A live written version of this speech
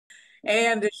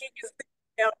And as you can see,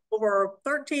 we have over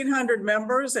 1,300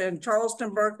 members in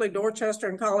Charleston, Berkeley, Dorchester,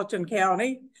 and Colleton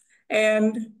County.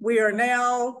 And we are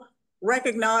now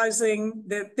recognizing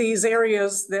that these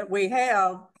areas that we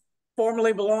have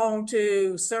formerly belonged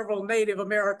to several Native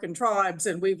American tribes,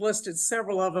 and we've listed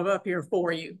several of them up here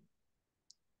for you.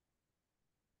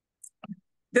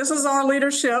 This is our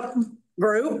leadership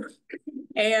group,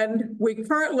 and we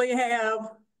currently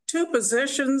have 2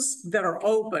 positions that are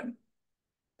open,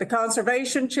 the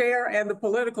conservation chair and the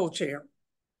political chair.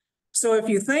 So if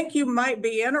you think you might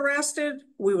be interested,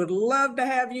 we would love to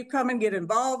have you come and get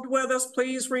involved with us.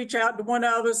 Please reach out to one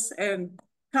of us and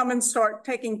come and start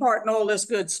taking part in all this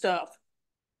good stuff.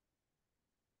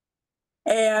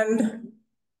 And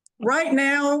right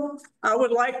now, I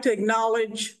would like to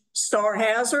acknowledge Star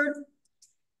Hazard.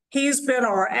 He's been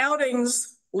our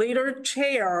outings leader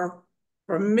chair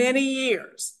for many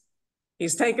years.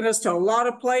 He's taken us to a lot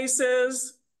of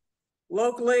places,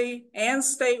 locally and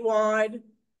statewide.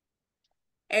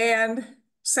 And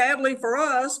sadly for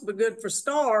us, but good for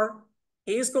Star,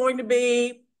 he's going to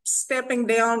be stepping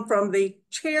down from the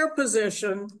chair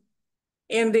position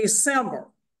in December.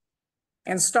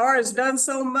 And Star has done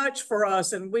so much for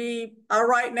us, and I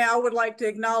right now would like to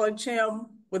acknowledge him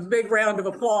with a big round of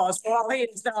applause for all he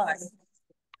has done.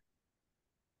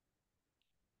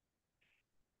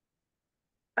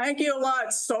 Thank you a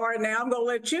lot, Star. Now I'm going to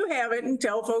let you have it and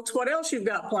tell folks what else you've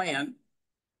got planned.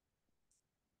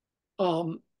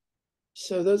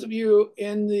 So those of you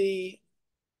in the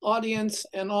audience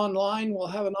and online will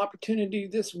have an opportunity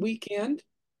this weekend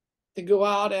to go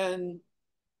out and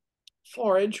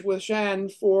forage with Shan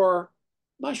for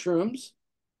mushrooms.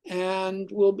 And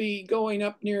we'll be going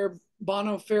up near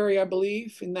Bono Ferry, I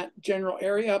believe, in that general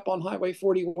area up on Highway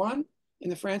 41 in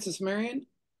the Francis Marion.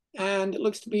 And it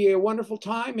looks to be a wonderful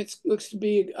time. It looks to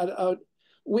be a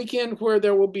weekend where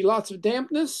there will be lots of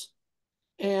dampness.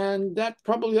 And that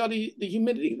probably the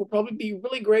humidity will probably be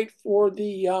really great for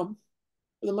the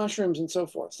mushrooms and so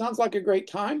forth. Sounds like a great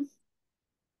time.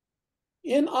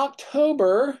 In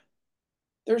October,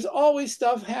 there's always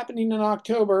stuff happening in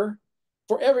October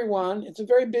for everyone. It's a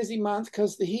very busy month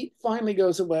because the heat finally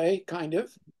goes away, kind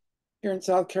of, here in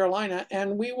South Carolina.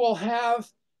 And we will have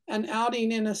an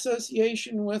outing in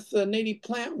association with the Native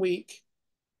Plant Week.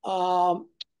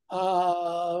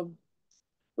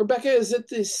 Rebecca, is it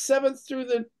the 7th through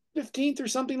the 15th or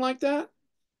something like that?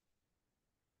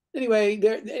 Anyway,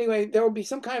 there will be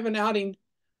some kind of an outing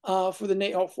for the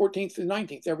 14th through the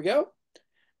 19th. There we go.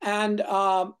 And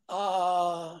that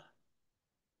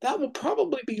will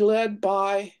probably be led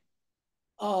by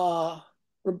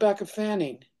Rebecca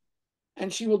Fanning,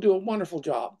 and she will do a wonderful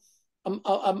job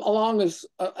along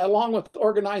with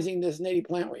organizing this Native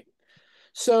Plant Week.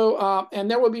 So,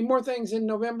 and there will be more things in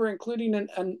November, including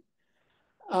an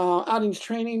outings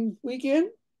training weekend.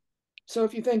 So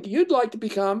if you think you'd like to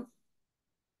become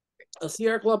a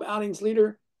Sierra Club outings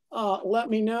leader, let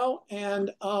me know,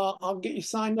 and I'll get you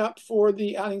signed up for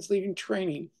the outings leading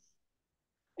training.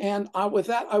 And with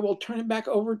that, I will turn it back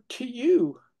over to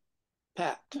you,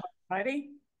 Pat.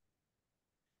 Righty.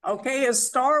 Okay, as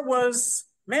Star was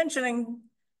mentioning,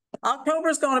 October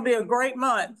is going to be a great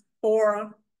month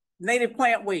for Native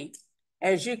Plant Week.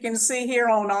 As you can see here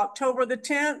on October the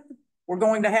 10th, we're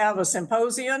going to have a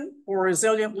symposium for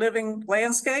resilient living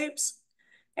landscapes.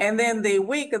 And then the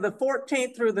week of the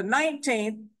 14th through the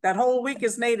 19th, that whole week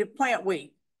is Native Plant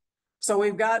Week. So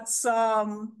we've got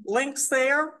some links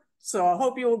there. So I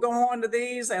hope you will go on to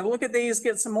these and look at these,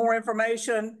 get some more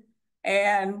information,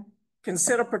 and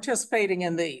consider participating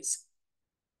in these.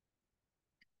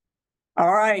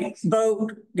 All right,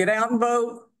 vote, get out and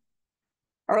vote.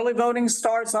 Early voting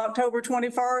starts October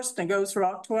 21st and goes through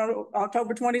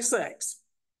October 26th.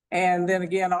 And then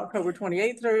again, October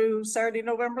 28th through Saturday,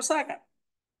 November 2nd.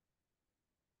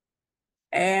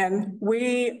 And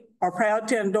we are proud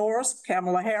to endorse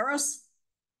Kamala Harris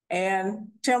and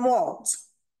Tim Walz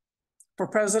for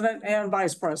president and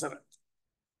vice president.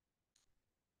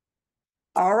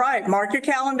 All right, mark your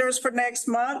calendars for next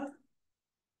month.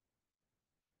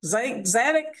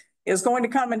 Zadig is going to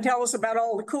come and tell us about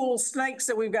all the cool snakes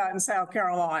that we've got in South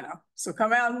Carolina. So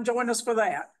come out and join us for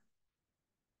that.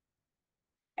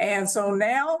 And so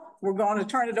now we're going to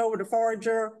turn it over to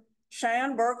Forager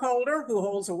Shan Burkhalter, who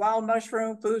holds a wild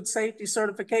mushroom food safety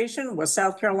certification with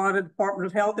South Carolina Department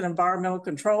of Health and Environmental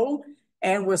Control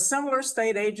and with similar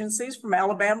state agencies from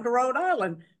Alabama to Rhode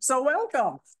Island. So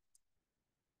welcome.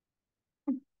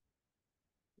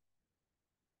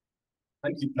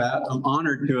 Thank you, Pat. I'm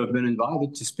honored to have been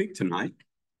invited to speak tonight.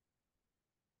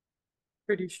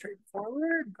 Pretty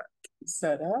straightforward, but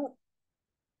set up.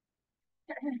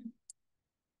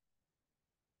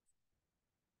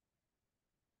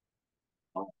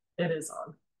 It is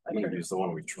on. I'm gonna use the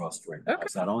one we trust right now. Okay.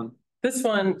 Is that on? This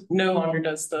one no longer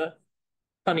does the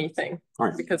funny thing All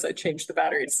right. because I changed the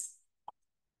batteries.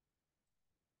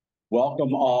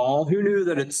 Welcome all. Who knew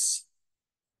that it's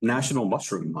National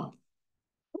Mushroom Month?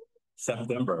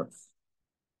 September.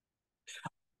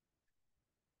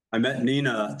 I met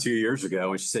Nina 2 years ago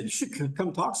and she said, you should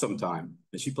come talk sometime.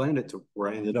 And she planned it to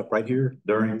where I ended up right here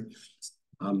during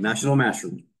National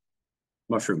Mushroom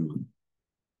Month.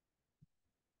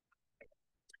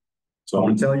 So I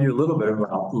want to tell you a little bit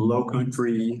about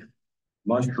Lowcountry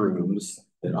mushrooms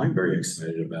that I'm very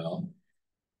excited about.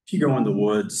 If you go in the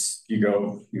woods, you're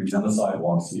down the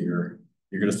sidewalks here,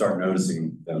 you're going to start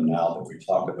noticing them now that we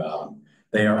talk about them.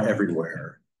 They are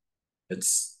everywhere.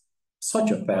 It's such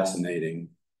a fascinating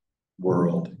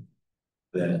world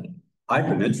that I've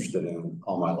been interested in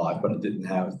all my life, but I didn't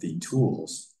have the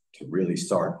tools to really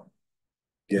start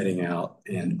getting out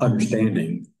and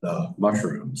understanding the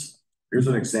mushrooms. Here's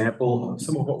an example of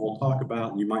some of what we'll talk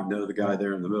about. You might know the guy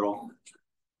there in the middle.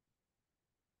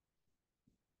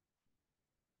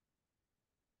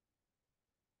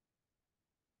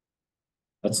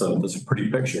 That's a pretty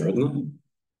picture, isn't it?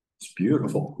 It's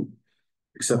beautiful,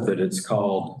 except that it's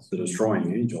called the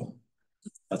Destroying Angel.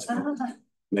 That's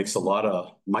makes a lot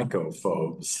of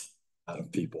mycophobes out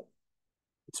of people.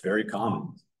 It's very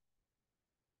common.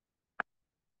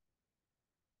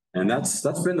 And that's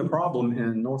been the problem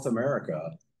in North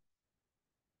America.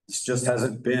 This just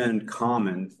hasn't been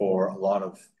common for a lot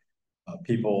of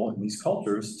people in these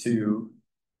cultures to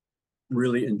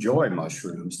really enjoy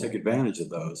mushrooms, take advantage of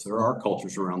those. There are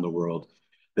cultures around the world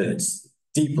that it's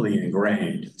deeply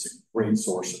ingrained. It's a great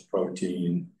source of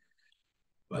protein.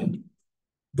 But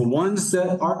the ones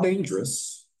that are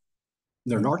dangerous,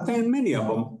 there aren't that many of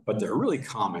them, but they're really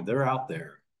common. They're out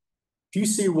there. If you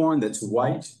see one that's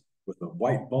white with a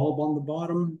white bulb on the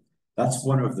bottom, that's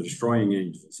one of the Destroying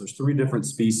Angels. There's 3 different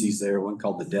species there, one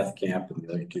called the Death Camp and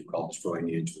the other 2 called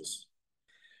Destroying Angels.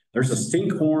 There's a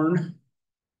stinkhorn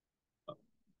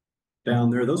down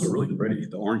there. Those are really pretty,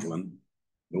 the orange one.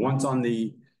 The ones on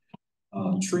the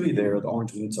tree there, the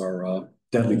orange ones are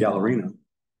Deadly Gallerina.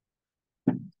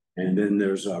 And then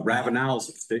there's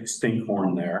Ravenel's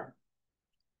stinkhorn there.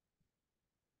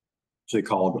 Actually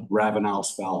called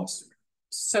Ravenel's phallus.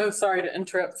 So sorry to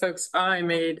interrupt, folks. I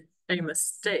made a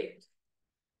mistake.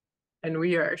 And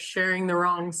we are sharing the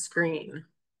wrong screen.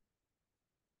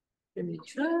 Give me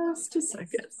just a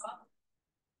second.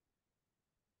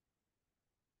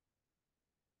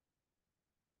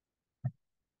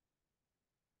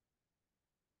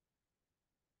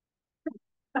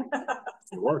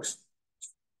 It works.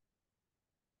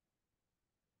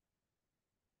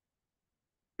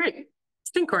 Great.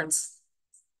 Stinkhorns.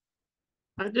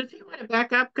 Does he want to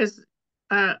back up? Because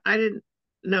I didn't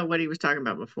know what he was talking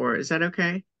about before. Is that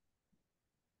okay?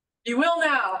 You will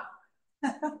now.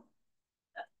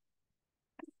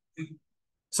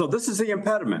 So this is the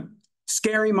impediment.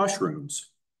 Scary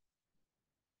mushrooms.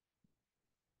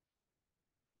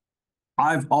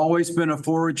 I've always been a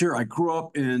forager. I grew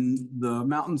up in the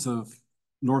mountains of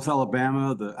North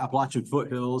Alabama, the Appalachian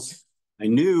foothills. I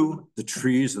knew the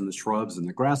trees and the shrubs and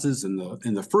the grasses and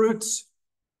the fruits.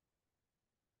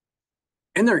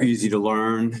 And they're easy to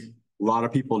learn. A lot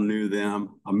of people knew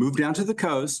them. I moved down to the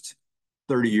coast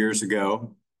 30 years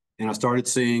ago, and I started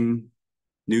seeing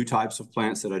new types of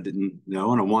plants that I didn't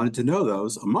know, and I wanted to know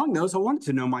those. Among those, I wanted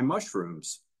to know my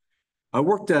mushrooms. I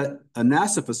worked at a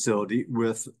NASA facility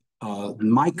with a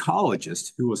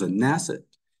mycologist who was a NASA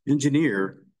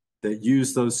engineer that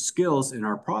used those skills in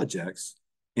our projects.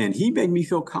 And he made me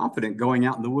feel confident going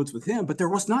out in the woods with him, but there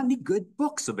was not any good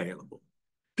books available.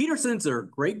 Peterson's are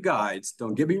great guides,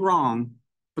 don't get me wrong,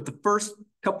 but the first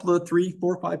couple of 3,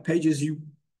 4, 5 pages you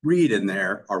read in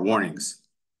there are warnings.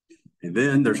 And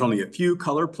then there's only a few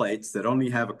color plates that only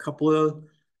have a couple of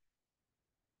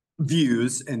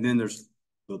views, and then there's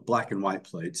the black and white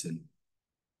plates. And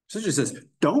so it just says,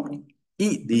 don't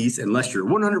eat these unless you're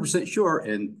 100% sure,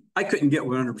 and I couldn't get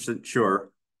 100%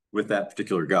 sure with that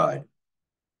particular guide.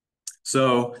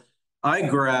 So I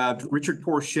grabbed Richard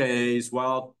Porche's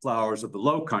Wildflowers of the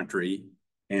Lowcountry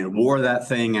and wore that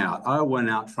thing out. I went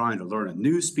out trying to learn a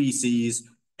new species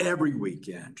every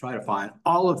weekend, try to find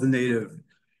all of the native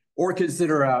orchids that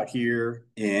are out here.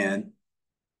 And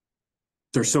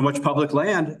there's so much public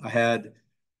land. I had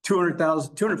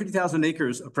 250,000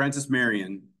 acres of Francis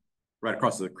Marion right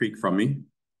across the creek from me.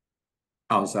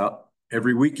 I was out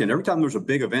every weekend. Every time there was a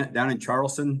big event down in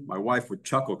Charleston, my wife would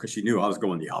chuckle because she knew I was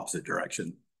going the opposite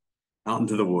direction, out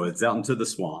into the woods, out into the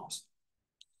swamps.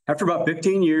 After about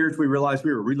 15 years, we realized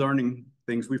we were relearning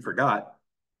things we forgot.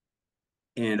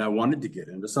 And I wanted to get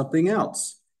into something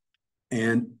else.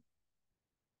 And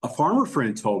a farmer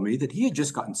friend told me that he had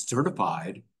just gotten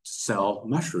certified to sell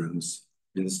mushrooms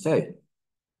in the state.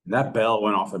 And that bell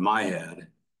went off in my head.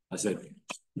 I said,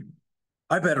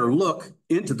 I better look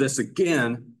into this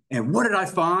again. And what did I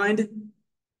find?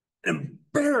 An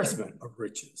embarrassment of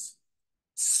riches.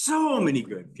 So many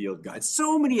good field guides,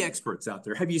 so many experts out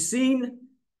there. Have you seen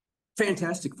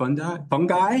Fantastic Fungi? Isn't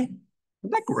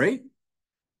that great?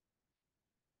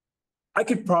 I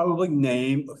could probably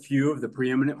name a few of the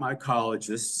preeminent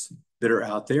mycologists that are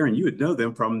out there, and you would know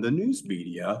them from the news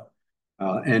media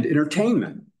and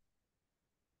entertainment.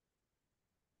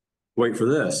 Wait for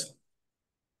this.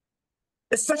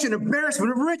 It's such an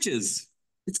embarrassment of riches.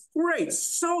 It's great.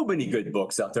 So many good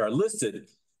books out there. I listed,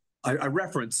 I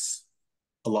reference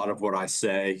a lot of what I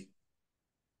say,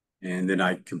 and then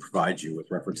I can provide you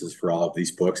with references for all of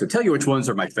these books and tell you which ones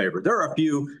are my favorite. There are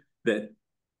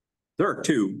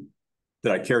two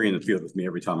that I carry in the field with me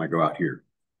every time I go out here.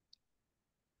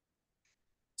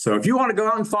 So if you want to go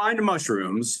out and find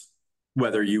mushrooms,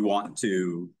 whether you want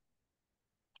to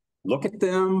look at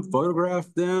them,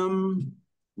 photograph them,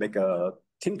 make a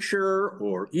tincture,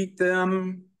 or eat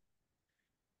them,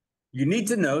 you need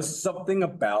to know something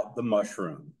about the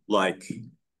mushroom. Like,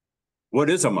 what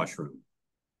is a mushroom?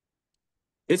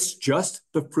 It's just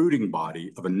the fruiting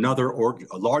body of a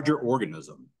larger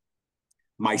organism.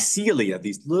 Mycelia,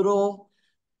 these little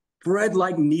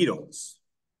thread-like needles,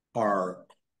 are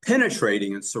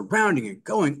penetrating and surrounding and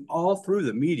going all through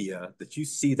the media that you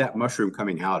see that mushroom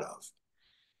coming out of.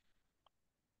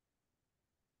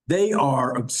 They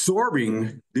are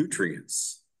absorbing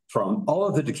nutrients from all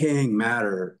of the decaying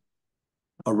matter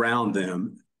around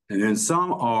them, and then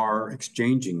some are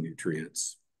exchanging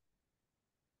nutrients.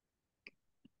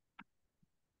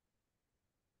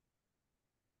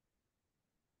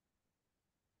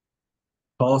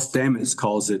 Paul Stamets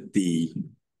calls it the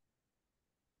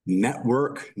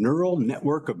neural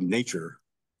network of nature.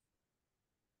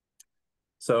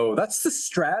 So that's the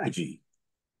strategy.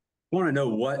 You want to know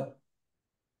what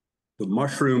the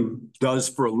mushroom does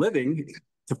for a living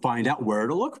to find out where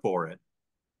to look for it.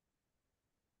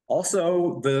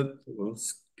 Also,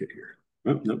 let's get here.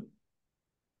 Oh, no.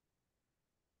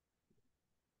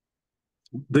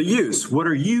 The use, what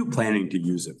are you planning to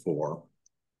use it for?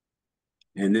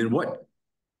 And then what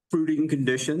fruiting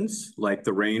conditions, like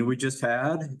the rain we just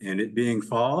had and it being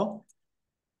fall,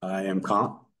 I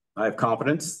have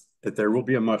confidence that there will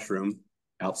be a mushroom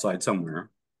outside somewhere.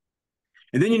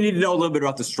 And then you need to know a little bit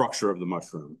about the structure of the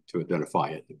mushroom to identify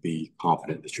it, to be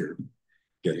confident that you're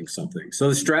getting something. So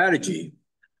the strategy,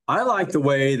 I like the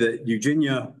way that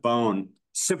Eugenia Bone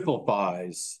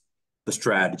simplifies the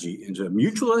strategy into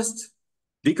mutualists,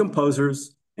 decomposers,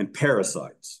 and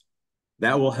parasites.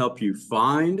 That will help you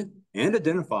find and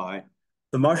identify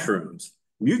the mushrooms.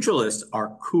 Mutualists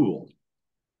are cool.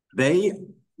 They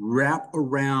wrap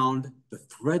around the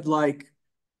thread-like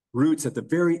roots at the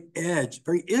very edge,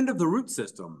 very end of the root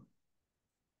system,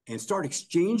 and start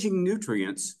exchanging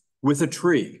nutrients with a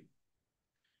tree.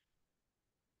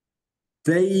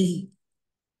 They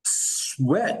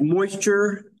sweat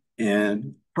moisture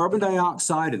and carbon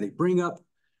dioxide, and they bring up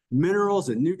minerals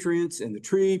and nutrients, and the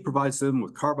tree provides them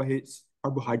with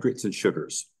carbohydrates and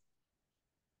sugars.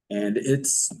 And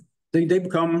they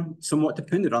become somewhat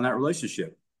dependent on that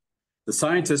relationship. The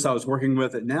scientists I was working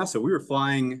with at NASA, we were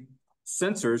flying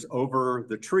sensors over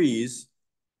the trees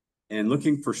and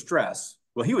looking for stress.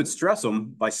 Well, he would stress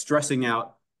them by stressing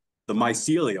out the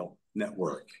mycelial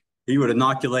network. He would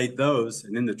inoculate those,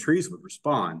 and then the trees would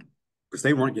respond because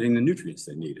they weren't getting the nutrients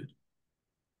they needed.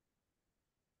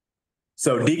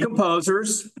 So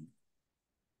decomposers,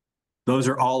 those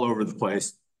are all over the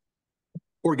place.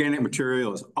 Organic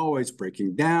material is always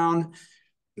breaking down.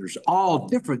 There's all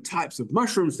different types of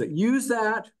mushrooms that use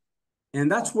that.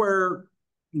 And that's where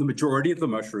the majority of the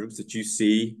mushrooms that you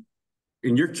see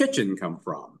in your kitchen come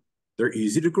from. They're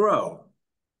easy to grow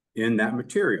in that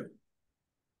material.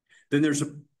 Then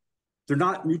they're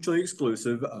not mutually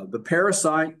exclusive. The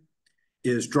parasite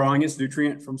is drawing its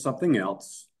nutrient from something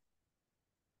else.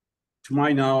 To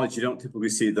my knowledge, you don't typically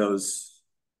see those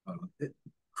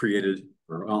created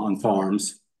or on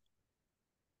farms,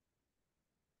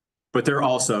 but they're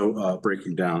also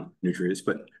breaking down nutrients.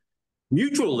 But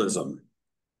mutualism,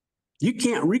 you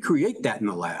can't recreate that in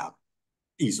the lab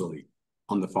easily,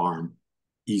 on the farm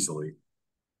easily.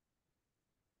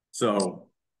 So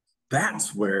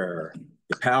that's where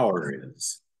the power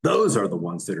is. Those are the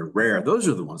ones that are rare. Those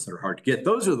are the ones that are hard to get.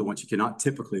 Those are the ones you cannot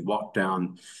typically walk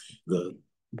down the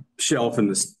shelf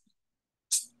and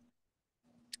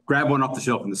grab one off the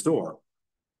shelf in the store.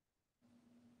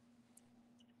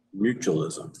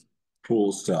 Mutualism,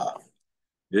 cool stuff.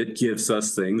 It gives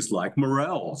us things like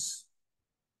morels.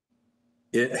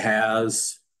 It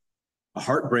has a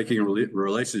heartbreaking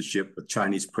relationship with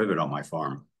Chinese privet on my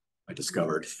farm, I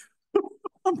discovered.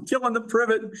 I'm killing the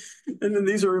privet, and then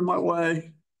these are in my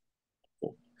way.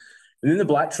 And then the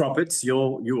black trumpets,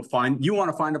 you'll find, you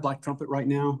want to find a black trumpet right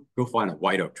now? Go find a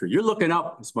white oak tree. You're looking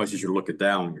up as much as you're looking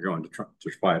down when you're going to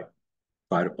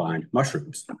try to find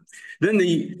mushrooms. Then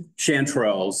the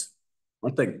chanterelles,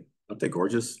 aren't they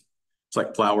gorgeous? It's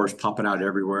like flowers popping out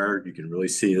everywhere. You can really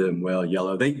see them well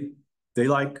yellow. They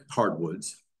like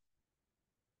hardwoods.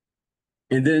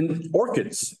 And then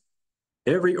orchids.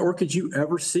 Every orchid you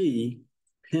ever see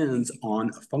depends on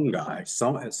a fungi at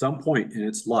some point in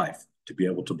its life to be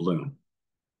able to bloom.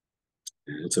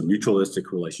 And it's a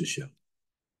mutualistic relationship.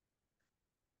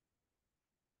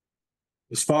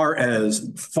 As far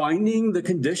as finding the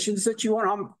conditions that you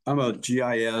want, I'm a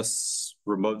GIS,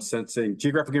 remote sensing,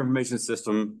 geographic information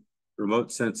system,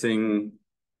 remote sensing,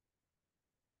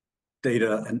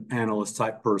 data and analyst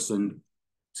type person.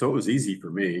 So it was easy for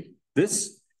me.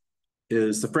 This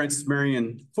is the Francis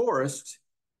Marion Forest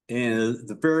and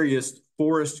the various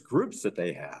forest groups that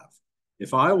they have.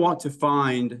 If I want to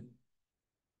find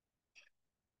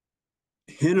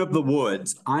hen of the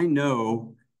woods, I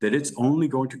know that it's only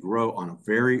going to grow on a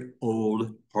very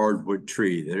old hardwood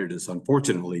tree that it is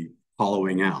unfortunately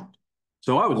hollowing out.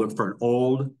 So I would look for an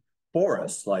old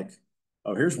forest, like,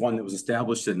 oh, here's one that was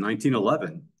established in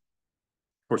 1911.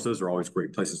 Of course, those are always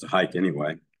great places to hike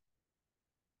anyway.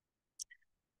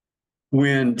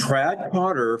 When Trad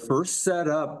Potter first set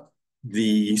up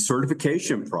the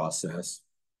certification process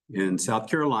in South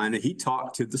Carolina, he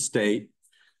talked to the state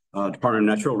Department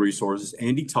of Natural Resources,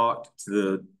 and he talked to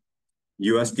the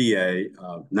USDA,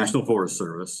 National Forest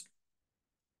Service,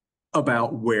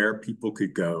 about where people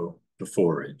could go to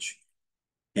forage.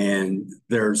 And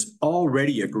there's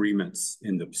already agreements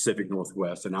in the Pacific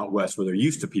Northwest and out west where they're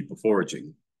used to people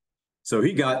foraging. So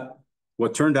he got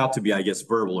what turned out to be, I guess,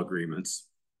 verbal agreements.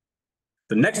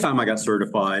 The next time I got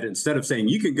certified, instead of saying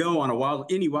you can go on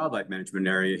any wildlife management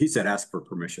area, he said ask for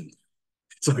permission.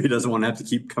 So he doesn't want to have to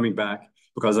keep coming back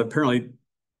because apparently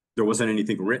there wasn't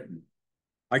anything written.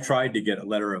 I tried to get a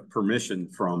letter of permission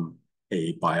from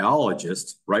a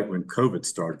biologist right when COVID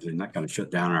started, and that kind of shut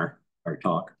down our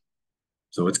talk.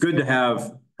 So it's good to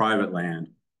have private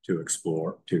land to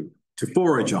explore, to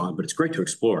forage on, but it's great to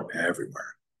explore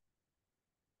everywhere.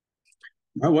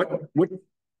 Now, what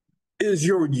is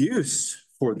your use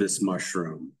for this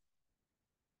mushroom?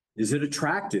 Is it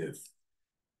attractive?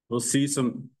 We'll see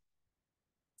some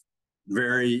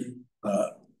very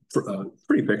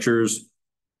pretty pictures.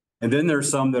 And then there's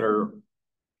some that are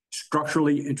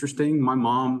structurally interesting. My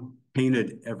mom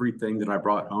painted everything that I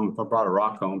brought home. If I brought a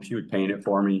rock home, she would paint it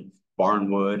for me,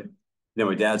 barnwood. Then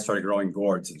my dad started growing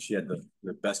gourds, and she had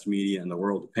the best media in the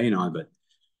world to paint on. But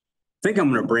I think I'm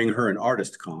going to bring her an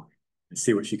artist conch and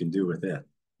see what she can do with it.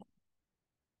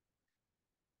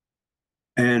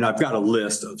 And I've got a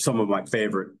list of some of my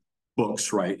favorite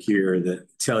books right here that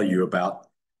tell you about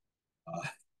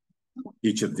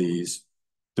each of these.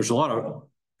 There's a lot of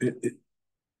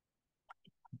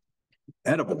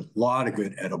a lot of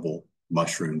good edible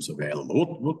mushrooms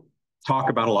available. We'll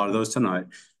talk about a lot of those tonight.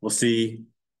 We'll see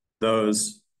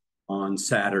those on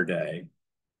Saturday.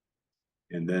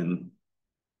 And then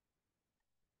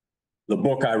the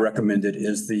book I recommended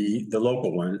is the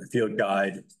local one, Field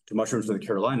Guide to Mushrooms in the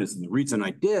Carolinas. And the reason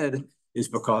I did is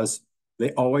because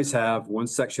they always have one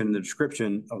section in the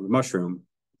description of the mushroom.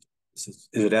 Is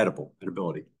it edible?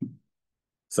 Edibility.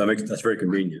 So that's very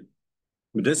convenient.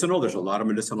 Medicinal, there's a lot of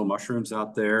medicinal mushrooms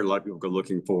out there. A lot of people go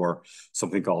looking for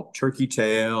something called turkey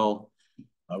tail.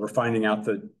 We're finding out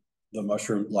that a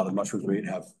lot of mushrooms we eat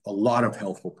have a lot of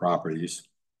healthful properties.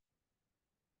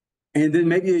 And then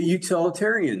maybe a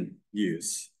utilitarian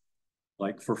use,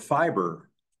 like for fiber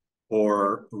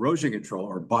or erosion control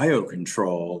or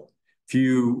biocontrol. If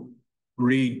you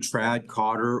read Trad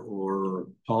Cotter or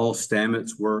Paul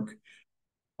Stamets' work,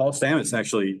 Paul Stamets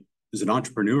actually is an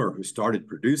entrepreneur who started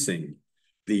producing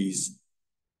these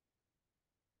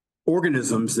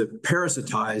organisms that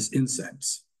parasitize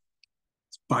insects.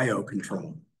 It's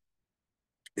biocontrol.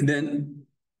 And then,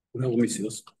 well, let me see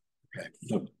this.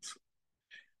 Okay.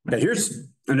 Okay, here's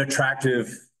an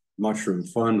attractive mushroom,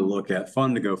 fun to look at,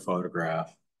 fun to go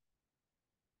photograph.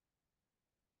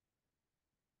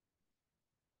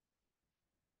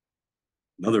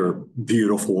 Another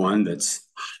beautiful one that's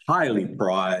highly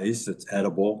prized, that's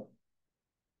edible.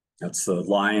 That's the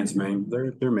lion's mane.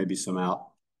 There may be some out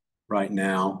right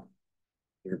now.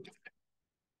 They're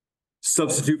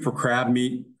substitute for crab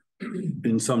meat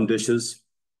in some dishes.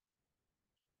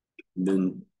 And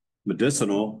then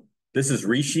medicinal. This is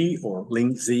reishi or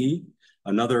Lingzi,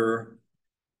 another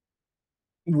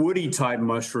woody type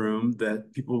mushroom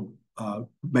that people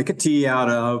make a tea out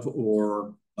of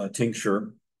or a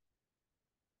tincture.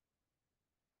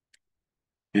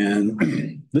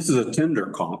 And this is a tender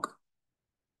conch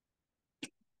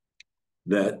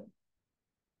that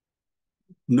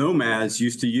nomads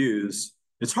used to use.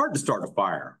 It's hard to start a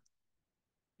fire.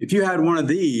 If you had one of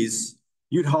these,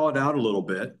 you'd haul it out a little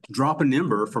bit, drop an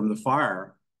ember from the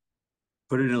fire,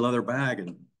 put it in a leather bag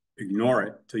and ignore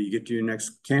it till you get to your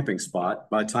next camping spot.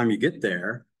 By the time you get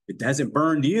there, it hasn't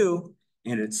burned you,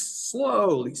 and it's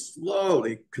slowly,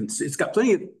 it's got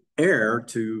plenty of air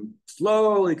to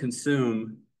slowly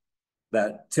consume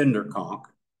that tender conch.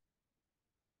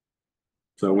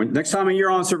 So next time you're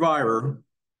on Survivor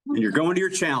and you're going to your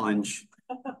challenge,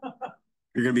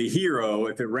 you're going to be a hero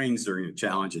if it rains during your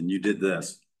challenge and you did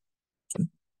this.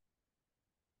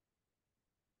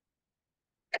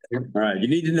 All right, you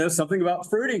need to know something about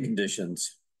fruiting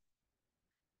conditions.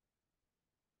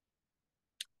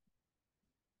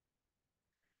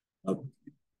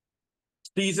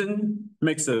 Season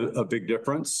makes a big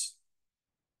difference.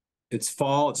 It's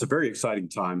fall. It's a very exciting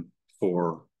time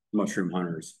for mushroom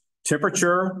hunters.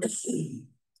 Temperature.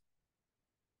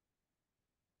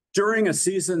 During a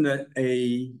season that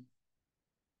a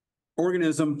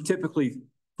organism typically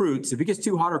fruits, if it gets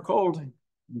too hot or cold,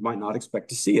 you might not expect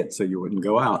to see it, so you wouldn't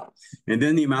go out. And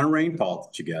then the amount of rainfall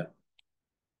that you get.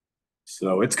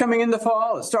 So it's coming into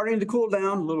fall. It's starting to cool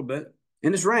down a little bit,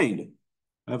 and it's rained.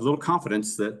 I have a little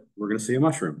confidence that we're going to see a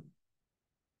mushroom.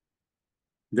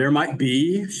 There might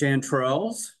be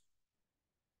chanterelles,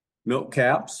 milk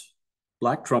caps,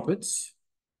 black trumpets.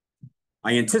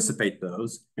 I anticipate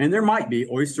those. And there might be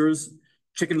oysters,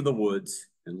 chicken of the woods,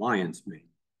 and lion's mane.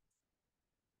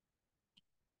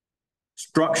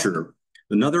 Structure,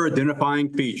 another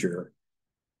identifying feature.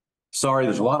 Sorry,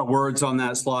 there's a lot of words on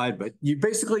that slide, but you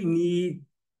basically need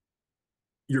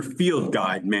your field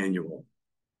guide manual,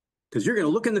 because you're going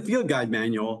to look in the field guide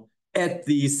manual at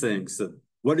these things. So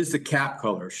what is the cap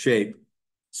color, shape,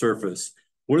 surface?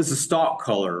 What is the stalk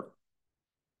color?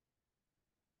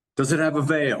 Does it have a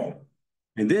veil?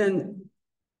 And then,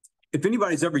 if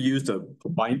anybody's ever used a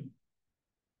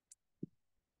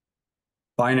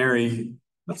binary,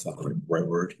 that's not the right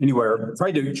word, anywhere,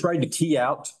 tried to key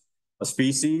out a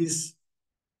species,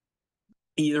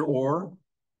 either or,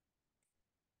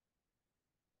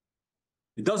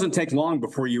 it doesn't take long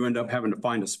before you end up having to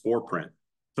find a spore print.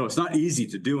 So it's not easy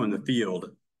to do in the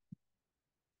field.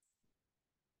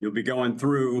 You'll be going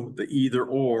through the either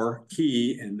or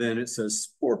key, and then it says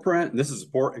spore print. And this is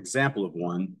a example of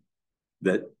one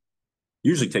that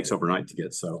usually takes overnight to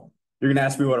get. So you're going to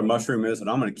ask me what a mushroom is,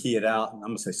 and I'm going to key it out, and I'm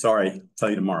going to say, sorry, I'll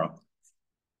tell you tomorrow.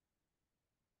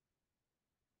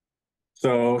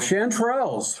 So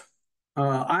chanterelles.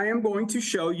 I am going to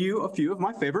show you a few of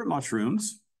my favorite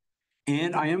mushrooms,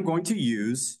 and I am going to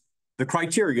use the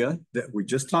criteria that we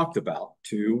just talked about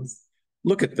to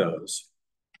look at those.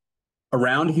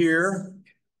 Around here,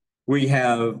 we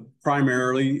have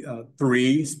primarily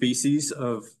 3 species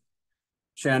of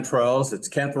chanterelles. It's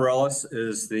Cantharellus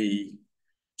is the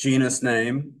genus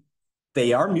name.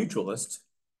 They are mutualists.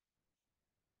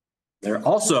 They're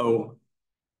also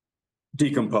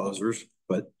decomposers,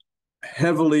 but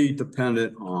heavily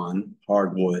dependent on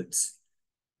hardwoods.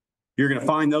 You're going to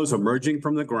find those emerging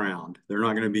from the ground. They're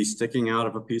not going to be sticking out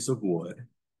of a piece of wood.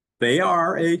 They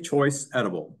are a choice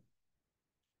edible.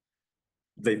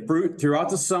 They fruit throughout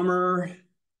the summer,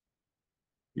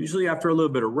 usually after a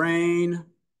little bit of rain.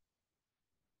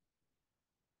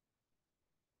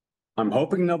 I'm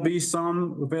hoping there'll be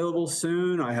some available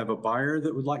soon. I have a buyer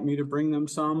that would like me to bring them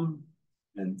some.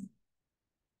 And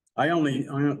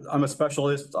I'm a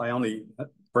specialist. I only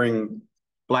bring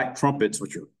black trumpets,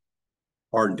 which are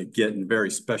hard to get and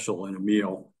very special in a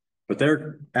meal. But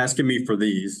they're asking me for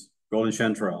these golden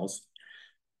chanterelles.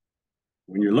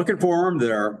 When you're looking for them,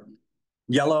 they're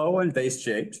yellow and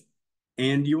vase-shaped.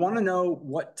 And you want to know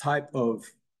what type of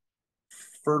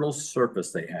fertile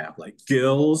surface they have, like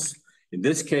gills. In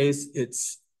this case,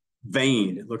 it's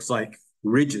veined. It looks like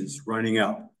ridges running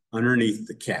up underneath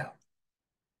the cap.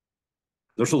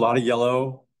 There's a lot of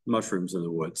yellow mushrooms in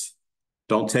the woods.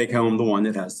 Don't take home the one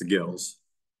that has the gills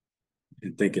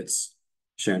and think it's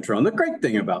chanterelle. And the great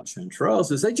thing about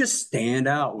chanterelles is they just stand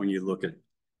out when you look at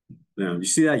them. You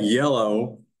see that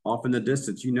yellow off in the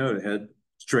distance, you know to head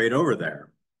straight over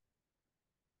there.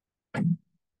 And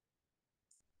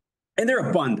they're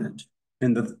abundant.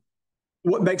 And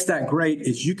what makes that great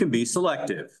is you can be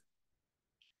selective.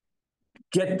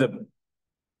 Get the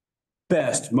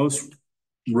best, most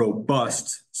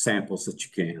robust samples that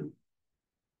you can.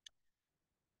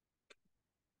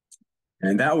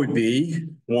 And that would be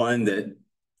one that,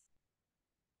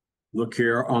 look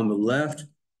here on the left.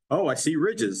 Oh, I see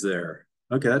ridges there.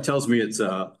 Okay, that tells me it's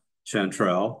a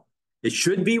chanterelle. It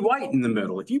should be white in the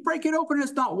middle. If you break it open and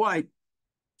it's not white,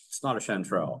 it's not a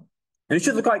chanterelle. And it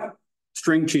should look like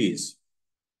string cheese.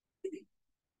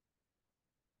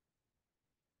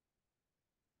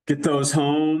 Get those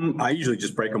home. I usually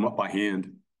just break them up by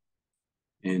hand.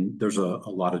 And there's a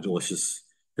lot of delicious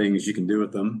things you can do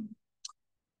with them.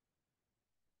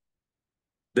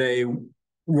 They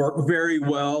work very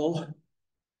well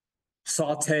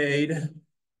sauteed.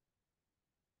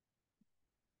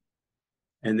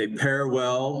 And they pair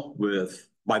well with,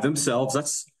 by themselves.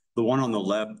 That's the one on the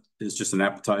left is just an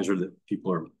appetizer that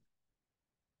people are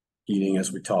eating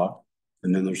as we talk.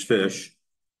 And then there's fish.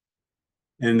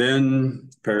 And then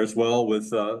pairs well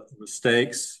with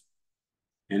steaks.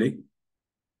 And it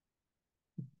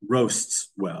roasts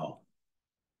well.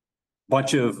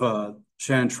 Bunch of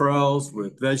chanterelles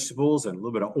with vegetables and a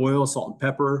little bit of oil, salt, and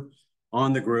pepper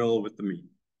on the grill with the meat.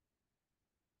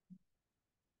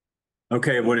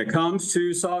 Okay, when it comes to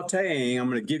sauteing, I'm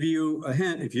going to give you a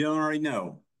hint if you don't already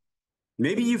know.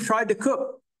 Maybe you've tried to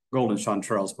cook golden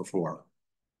chanterelles before,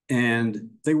 and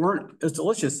they weren't as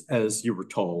delicious as you were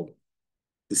told.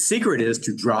 The secret is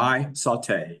to dry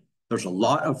saute. There's a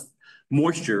lot of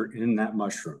moisture in that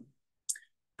mushroom.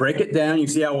 Break it down. You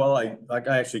see how well I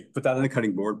actually put that on the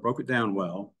cutting board, broke it down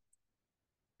well.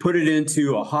 Put it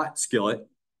into a hot skillet,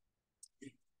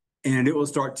 and it will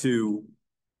start to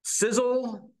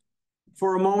sizzle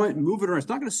for a moment, move it around. It's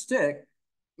not going to stick.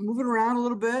 Move it around a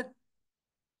little bit,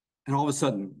 and all of a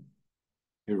sudden,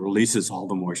 it releases all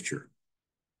the moisture.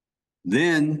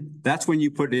 Then that's when you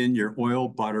put in your oil,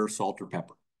 butter, salt, or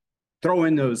pepper. Throw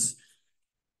in those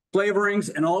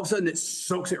flavorings, and all of a sudden, it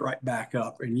soaks it right back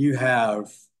up, and you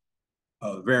have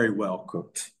a very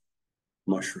well-cooked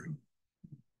mushroom.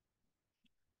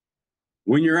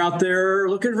 When you're out there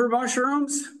looking for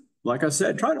mushrooms, like I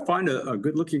said, try to find a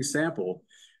good-looking sample.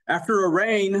 After a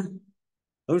rain,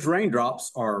 those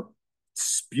raindrops are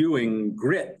spewing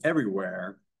grit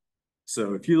everywhere.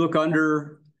 So if you look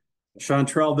under a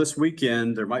chanterelle this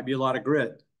weekend, there might be a lot of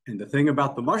grit. And the thing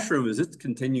about the mushroom is it's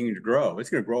continuing to grow. It's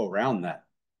going to grow around that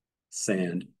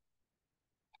sand.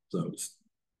 So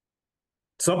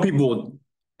some people,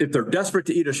 if they're desperate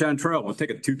to eat a chanterelle, will take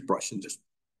a toothbrush and just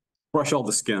brush all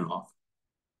the skin off.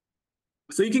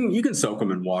 So you can soak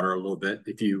them in water a little bit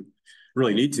if you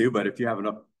really need to, but if you have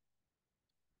enough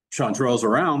chanterelles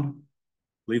around,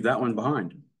 leave that one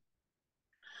behind.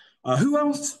 Who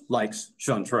else likes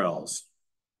chanterelles?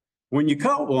 When you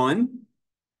cut one,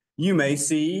 you may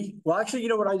see, well, actually, you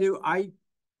know what I do? I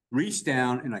reach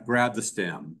down and I grab the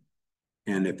stem.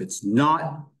 And if it's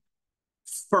not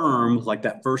firm, like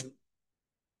that first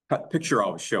cut picture I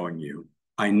was showing you,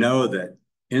 I know that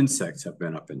insects have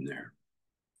been up in there.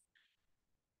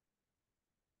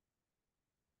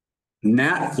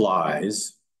 Gnat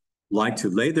flies like to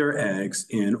lay their eggs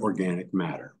in organic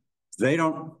matter. They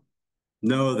don't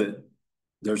know that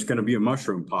there's going to be a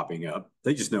mushroom popping up.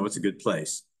 They just know it's a good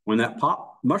place. When that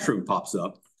mushroom pops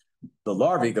up, the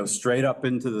larvae go straight up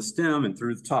into the stem and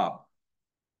through the top.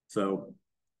 So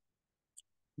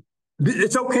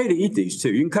it's okay to eat these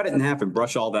too. You can cut it in half and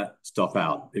brush all that stuff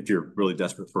out if you're really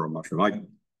desperate for a mushroom. If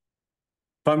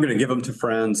I'm going to give them to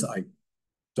friends, I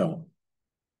don't.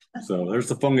 So there's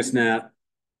the fungus gnat.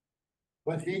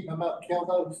 But heating them up, kill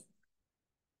those?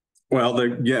 Well, they're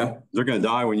going to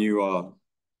die when you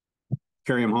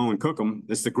carry them home and cook them.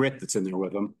 It's the grit that's in there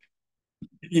with them.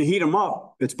 You heat them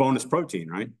up, it's bonus protein,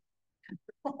 right?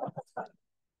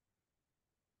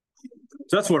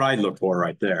 So that's what I look for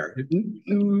right there.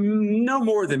 No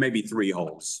more than maybe 3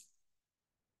 holes.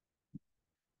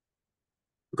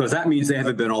 Because that means they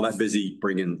haven't been all that busy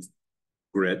bringing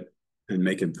grit and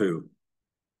making poo.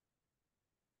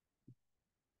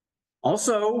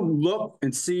 Also, look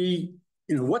and see,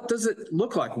 what does it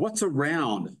look like? What's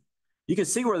around? You can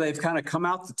see where they've kind of come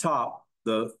out the top.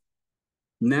 The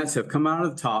gnats have come out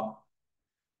of the top,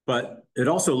 but it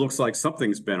also looks like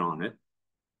something's been on it.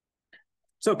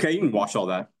 It's okay, you can wash all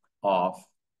that off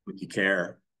if you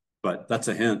care, but that's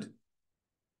a hint.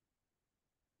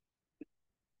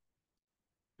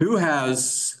 Who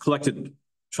has collected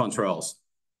chanterelles?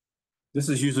 This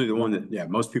is usually the one that,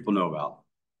 most people know about.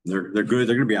 They're good.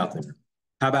 They're going to be out there.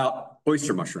 How about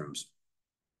oyster mushrooms?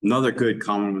 Another good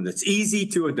common one that's easy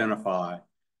to identify.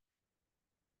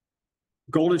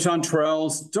 Golden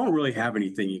chanterelles don't really have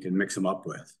anything you can mix them up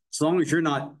with. As long as you're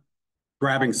not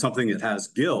grabbing something that has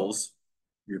gills,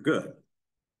 you're good.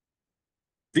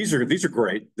 these are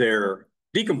great. They're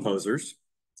decomposers,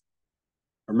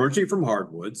 emerging from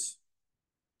hardwoods,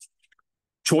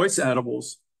 choice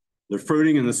edibles. They're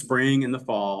fruiting in the spring and the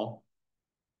fall.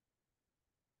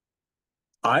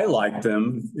 I like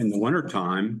them in the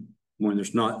wintertime when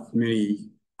there's not many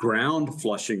ground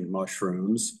flushing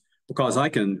mushrooms because I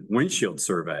can windshield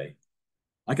survey.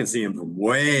 I can see them from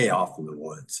way off in the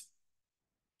woods.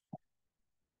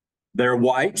 They're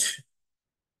white.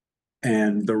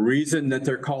 And the reason that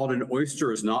they're called an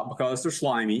oyster is not because they're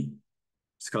slimy.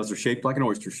 It's because they're shaped like an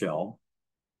oyster shell.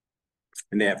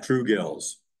 And they have true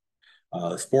gills.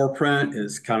 The spore print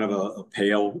is kind of a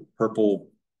pale purple,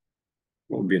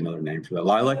 what would be another name for that?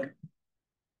 Lilac.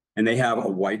 And they have a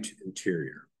white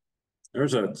interior.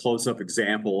 There's a close-up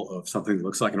example of something that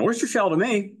looks like an oyster shell to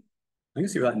me. I can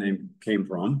see where that name came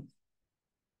from.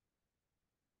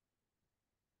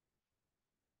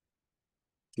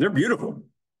 They're beautiful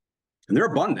and they're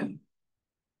abundant.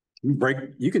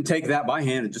 You can take that by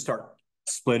hand and just start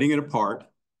splitting it apart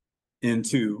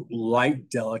into light,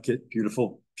 delicate,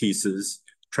 beautiful pieces.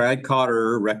 Trad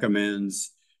Cotter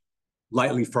recommends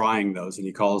lightly frying those, and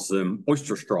he calls them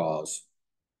oyster straws.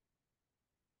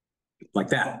 Like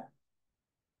that.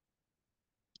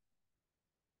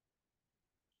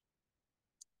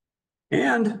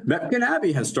 And Mepkin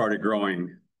Abbey has started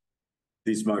growing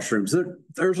these mushrooms.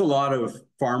 There's a lot of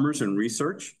farmers and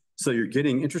research, so you're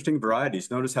getting interesting varieties.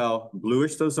 Notice how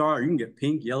bluish those are. You can get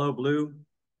pink, yellow, blue.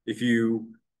 If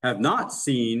you have not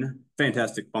seen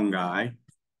Fantastic Fungi,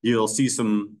 you'll see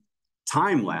some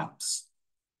time-lapse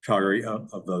photography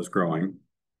of those growing.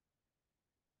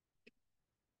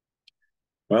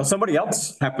 Well, somebody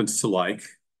else happens to like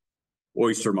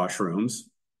oyster mushrooms.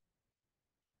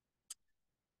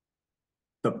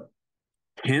 The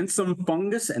handsome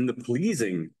fungus and the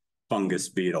pleasing fungus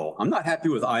beetle. I'm not happy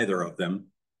with either of them,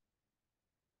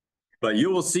 but you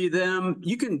will see them.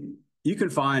 You can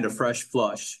find a fresh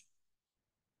flush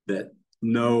that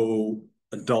no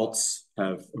adults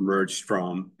have emerged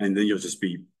from, and then you'll just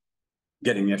be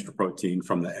getting the extra protein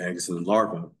from the eggs and the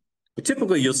larvae. But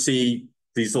typically you'll see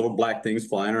these little black things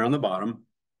flying around the bottom.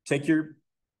 Take your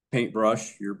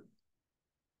paintbrush, your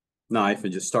knife,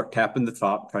 and just start tapping the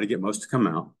top, try to get most to come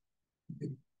out.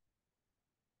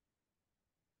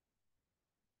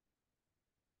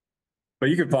 But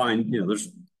you can find, there's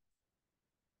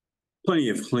plenty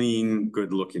of clean,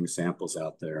 good-looking samples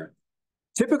out there.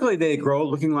 Typically, they grow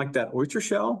looking like that oyster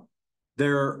shell.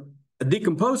 They're a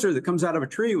decomposer that comes out of a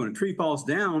tree. When a tree falls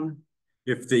down,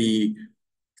 if the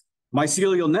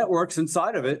mycelial network's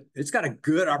inside of it, it's got a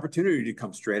good opportunity to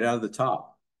come straight out of the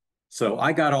top. So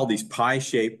I got all these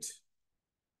pie-shaped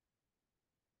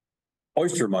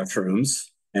oyster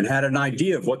mushrooms and had an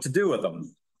idea of what to do with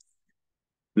them.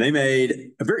 They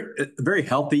made a very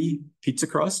healthy pizza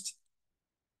crust.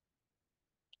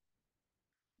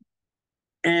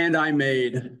 And I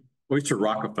made oyster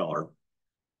Rockefeller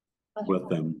with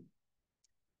them.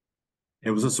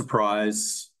 It was a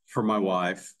surprise for my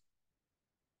wife.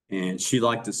 And she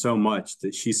liked it so much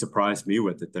that she surprised me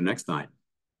with it the next night.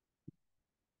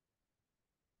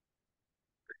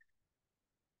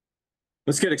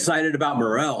 Let's get excited about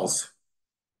morels.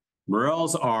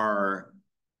 Morels are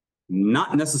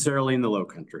not necessarily in the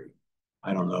Lowcountry.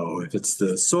 I don't know if it's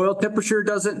the soil temperature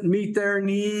doesn't meet their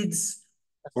needs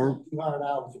or 200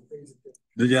 hours of freezing.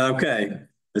 yeah, okay.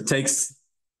 It takes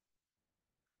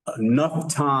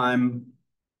enough time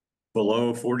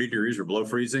below 40 degrees or below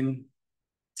freezing.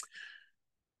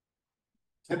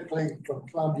 Typically from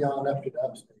Columbia on up to the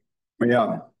upstate.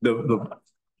 Yeah, the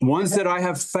ones that I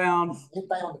have found. We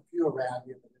found a few around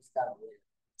here, but it's kind of weird.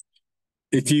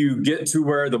 If you get to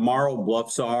where the Marl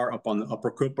Bluffs are up on the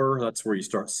Upper Cooper, that's where you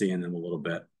start seeing them a little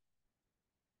bit.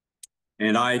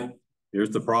 And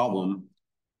here's the problem.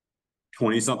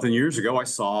 20-something years ago, I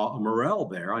saw a morel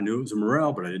there. I knew it was a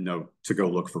morel, but I didn't know to go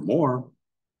look for more.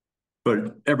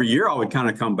 But every year I would kind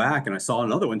of come back and I saw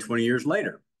another one 20 years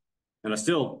later. And it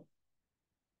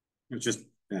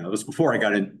was before I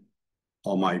got in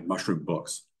all my mushroom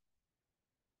books.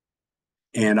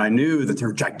 And I knew that there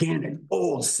were gigantic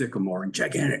old sycamore and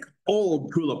gigantic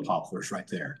old tulip poplars right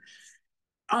there.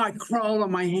 I crawled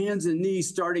on my hands and knees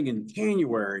starting in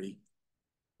January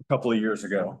a couple of years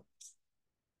ago.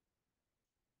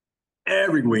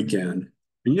 Every weekend.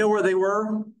 And you know where they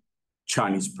were?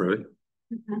 Chinese privet.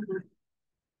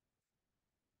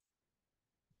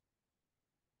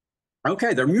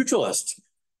 Okay, they're mutualists.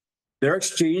 They're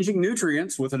exchanging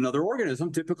nutrients with another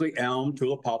organism, typically elm,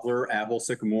 tulip poplar, apple,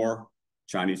 sycamore,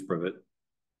 Chinese privet.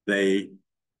 They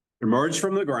emerge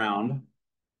from the ground.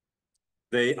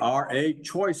 They are a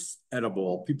choice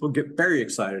edible. People get very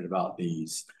excited about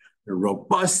these. They're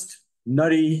robust,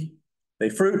 nutty. They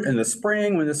fruit in the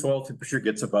spring when the soil temperature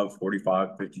gets above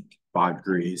 45, 55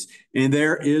 degrees. And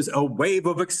there is a wave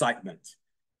of excitement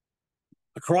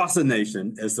across the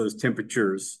nation as those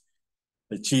temperatures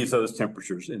achieve those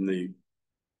temperatures in the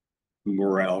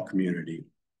morel community.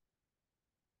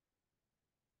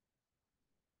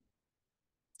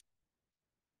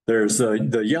 There's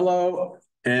the yellow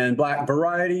and black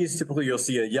varieties. Typically, you'll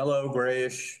see a yellow,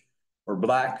 grayish, or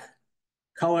black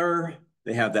color.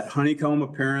 They have that honeycomb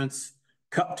appearance,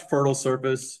 cupped fertile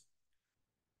surface,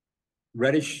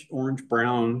 reddish orange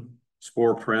brown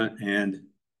spore print, and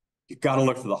you've got to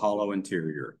look for the hollow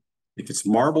interior. If it's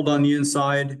marbled on the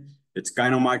inside, it's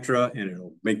gynomitra, and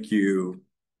it'll make you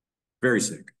very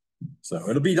sick. So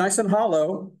it'll be nice and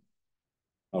hollow.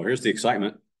 Oh, here's the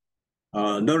excitement.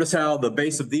 Notice how the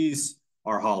base of these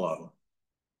are hollow.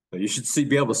 So you should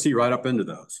be able to see right up into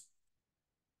those.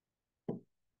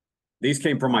 These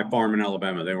came from my farm in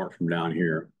Alabama. They weren't from down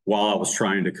here while I was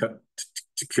trying to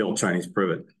kill Chinese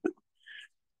privet.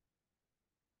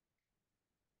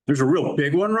 There's a real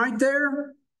big one right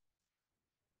there.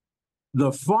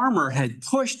 The farmer had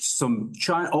pushed some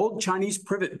old Chinese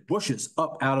privet bushes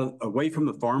up away from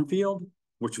the farm field,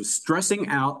 which was stressing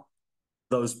out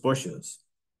those bushes,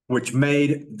 which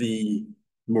made the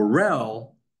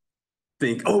morel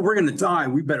think, oh, we're going to die.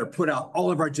 We better put out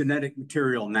all of our genetic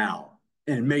material now,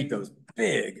 and make those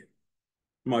big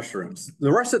mushrooms.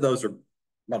 The rest of those are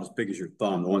about as big as your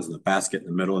thumb, the ones in the basket in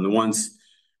the middle, and the ones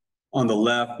on the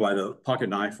left by the pocket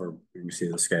knife, or you can see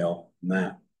the scale in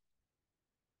that.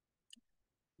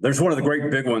 There's one of the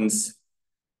great big ones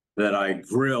that I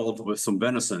grilled with some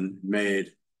venison,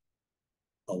 made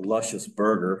a luscious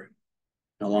burger.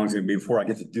 How long is it going to be before I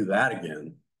get to do that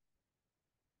again?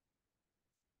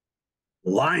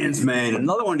 Lion's mane,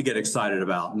 another one to get excited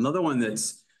about. Another one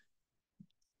that's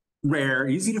rare,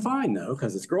 easy to find though,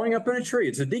 because it's growing up in a tree.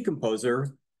 It's a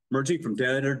decomposer emerging from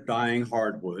dead or dying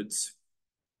hardwoods.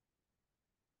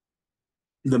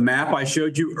 The map I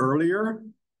showed you earlier,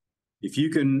 if you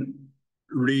can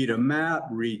read a map,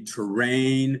 read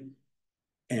terrain,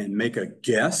 and make a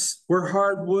guess where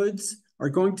hardwoods are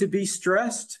going to be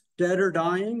stressed, dead or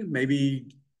dying,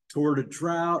 maybe toward a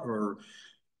drought, or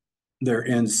they're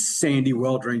in sandy,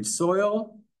 well-drained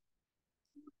soil.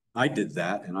 I did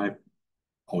that, and I've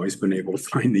always been able to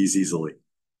find these easily.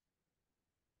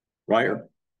 Right,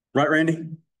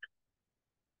 Randy?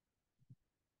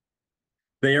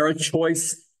 They are a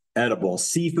choice edible,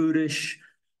 seafoodish,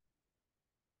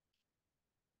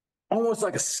 almost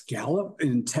like a scallop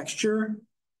in texture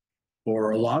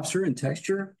or a lobster in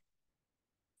texture.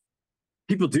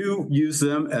 People do use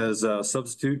them as a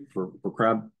substitute for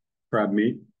crab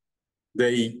meat.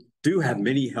 They do have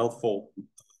many healthful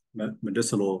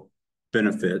medicinal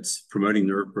benefits, promoting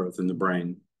nerve growth in the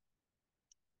brain.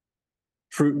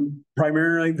 Fruit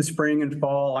primarily the spring and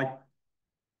fall.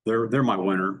 They're my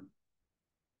winter,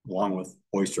 along with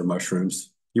oyster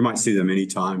mushrooms. You might see them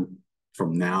anytime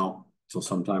from now till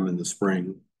sometime in the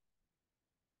spring.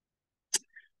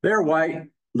 They're white,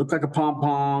 look like a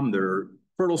pom-pom. Their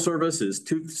fertile surface is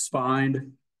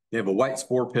tooth-spined. They have a white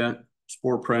spore print,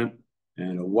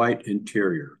 and a white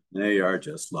interior. They are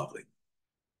just lovely.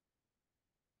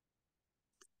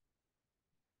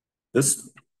 They're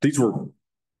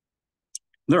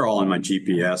all in my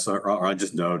GPS, or I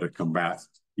just know to come back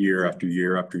year after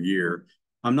year after year.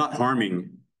 I'm not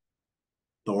harming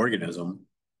the organism.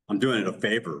 I'm doing it a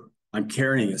favor. I'm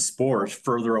carrying its spores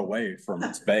further away from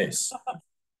its base.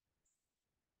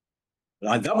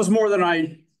 That was more than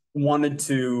I wanted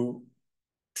to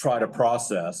try to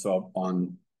process. So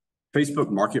on Facebook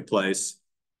Marketplace,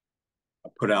 I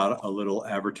put out a little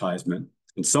advertisement,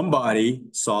 and somebody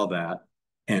saw that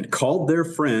and called their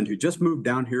friend who just moved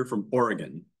down here from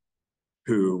Oregon,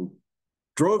 who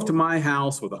drove to my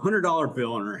house with a $100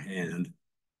 bill in her hand,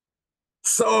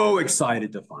 so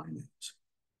excited to find it.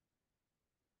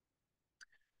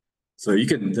 So you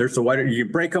can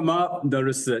break them up.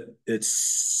 Notice that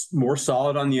it's more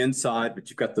solid on the inside, but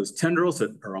you've got those tendrils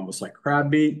that are almost like crab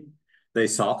meat. They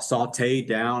saute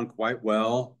down quite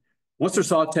well. Once they're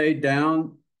sauteed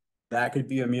down, that could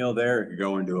be a meal there. It could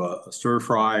go into a stir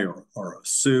fry or a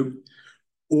soup,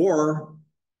 or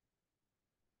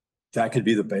that could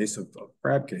be the base of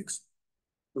crab cakes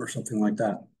or something like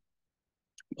that.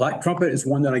 Black trumpet is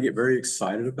one that I get very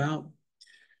excited about.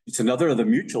 It's another of the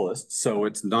mutualists, so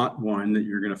it's not one that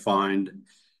you're going to find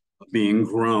being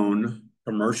grown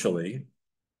commercially.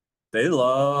 They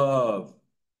love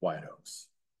white oaks.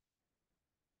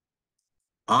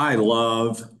 I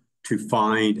love to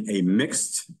find a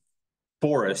mixed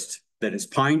forest that is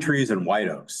pine trees and white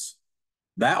oaks.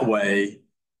 That way,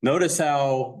 Notice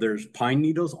how there's pine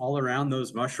needles all around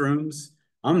those mushrooms.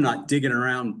 I'm not digging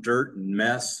around dirt and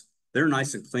mess. They're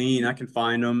nice and clean. I can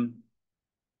find them.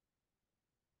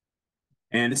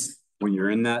 And it's when you're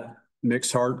in that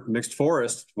mixed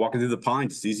forest, walking through the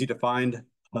pines, it's easy to find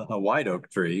a white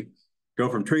oak tree. Go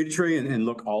from tree to tree and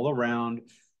look all around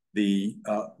the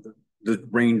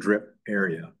rain drip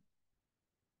area.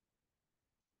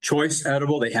 Choice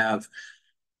edible, they have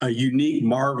a unique,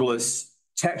 marvelous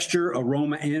texture,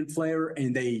 aroma, and flavor,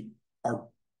 and they are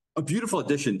a beautiful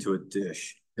addition to a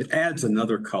dish. It adds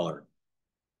another color.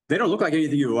 They don't look like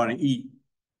anything you want to eat,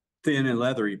 thin and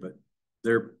leathery, but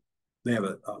they have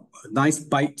a nice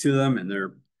bite to them, and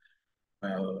they're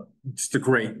just a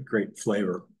great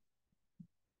flavor.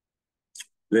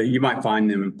 You might find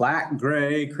them in black,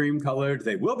 gray, cream colored.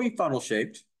 They will be funnel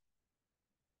shaped.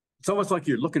 It's almost like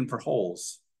you're looking for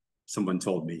holes, someone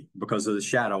told me, because of the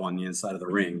shadow on the inside of the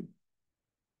ring.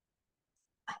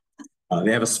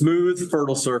 They have a smooth,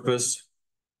 fertile surface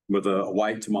with a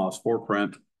white tamale spore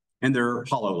print, and they're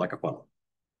hollow like a funnel.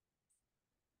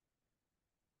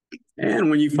 And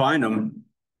when you find them,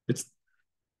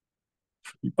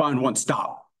 you find one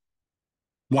stop.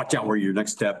 Watch out where your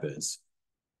next step is.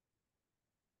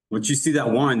 Once you see that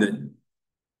one that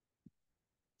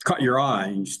caught your eye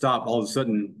and you stop, all of a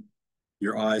sudden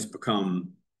your eyes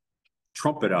become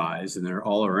trumpet eyes and they're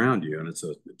all around you. And it's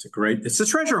a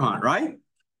treasure hunt, right?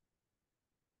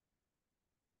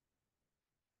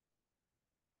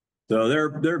 So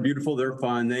they're beautiful, they're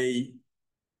fun. They're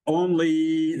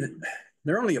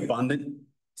only abundant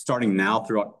starting now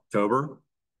through October.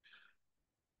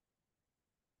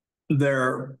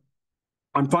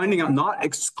 I'm finding out not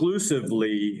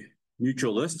exclusively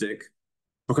mutualistic,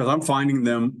 because I'm finding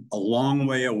them a long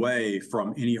way away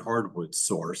from any hardwood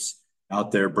source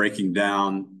out there breaking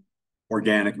down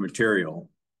organic material.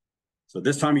 So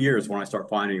this time of year is when I start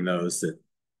finding those that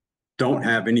don't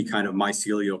have any kind of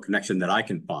mycelial connection that I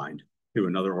can find to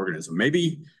another organism.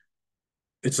 Maybe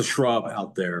it's a shrub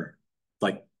out there,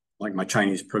 like my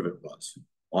Chinese privet was.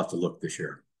 I'll have to look this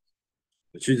year.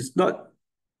 Which is not,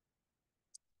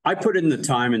 I put in the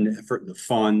time and the effort and the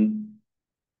fun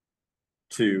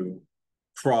to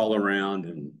crawl around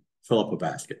and fill up a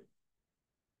basket.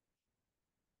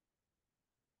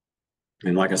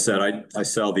 And like I said, I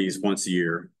sell these once a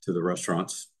year to the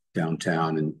restaurants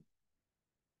downtown. And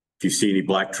if you see any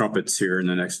black trumpets here in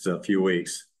the next few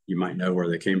weeks, you might know where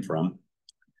they came from.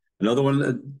 Another one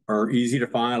that are easy to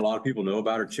find, a lot of people know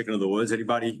about, are chicken of the woods.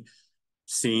 Anybody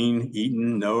seen,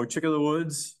 eaten, know chicken of the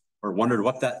woods, or wondered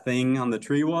what that thing on the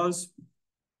tree was?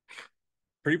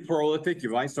 Pretty prolific.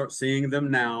 You might start seeing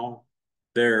them now.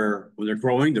 When they're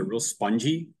growing, they're real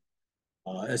spongy.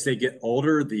 As they get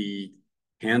older, the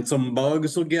handsome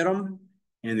bugs will get them,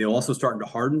 and they'll also start to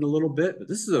harden a little bit. But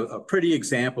this is a pretty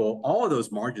example. All of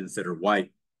those margins that are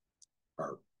white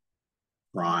are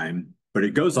prime, but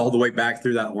it goes all the way back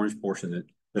through that orange portion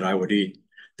that I would eat.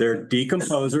 They're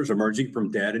decomposers emerging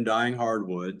from dead and dying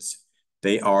hardwoods.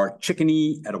 They are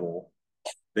chickeny edible.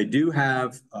 They do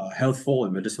have healthful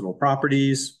and medicinal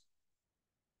properties.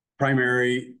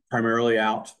 Primarily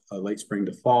out late spring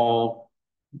to fall.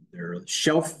 They're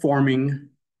shelf forming,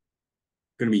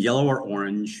 going to be yellow or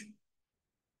orange.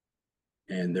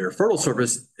 And their fertile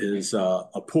surface is a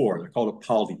pore. They're called a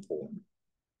polypore.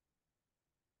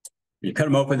 You cut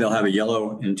them open, they'll have a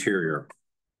yellow interior.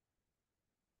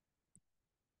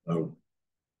 So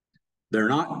they're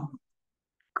not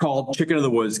called chicken of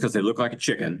the woods because they look like a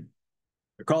chicken.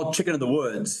 They're called chicken of the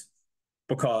woods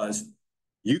because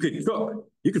you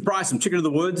could fry some chicken of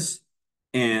the woods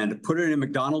and put it in a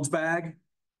McDonald's bag,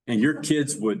 and your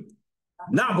kids would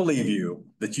not believe you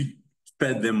that you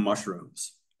fed them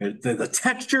mushrooms. The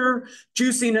texture,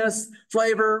 juiciness,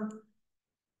 flavor,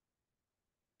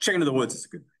 chicken of the woods is a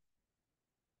good thing.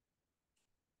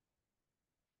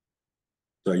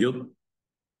 So you'll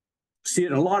see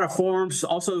it in a lot of forms,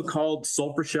 also called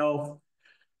sulfur shelf.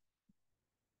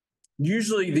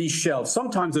 Usually these shelves,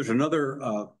 sometimes there's another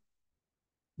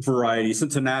variety,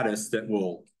 Cincinnatus, that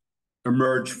will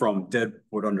emerge from dead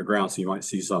wood underground. So you might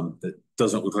see some that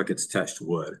doesn't look like it's attached to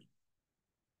wood.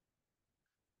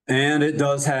 And it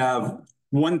does have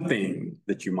one thing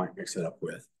that you might mix it up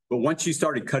with. But once you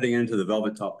started cutting into the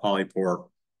velvet top polypore,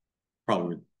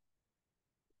 probably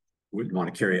wouldn't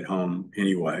want to carry it home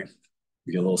anyway.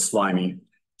 You get a little slimy.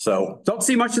 So don't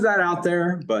see much of that out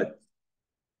there, but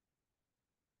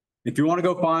if you want to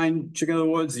go find chicken of the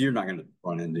woods, you're not going to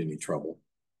run into any trouble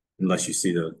unless you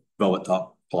see the velvet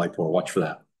top polypore. Watch for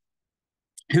that.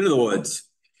 Hen of the woods.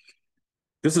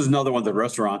 This is another one that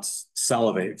restaurants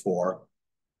salivate for.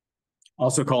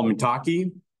 Also called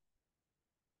mitake.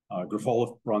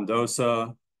 Burkhalter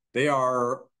frondosa. They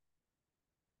are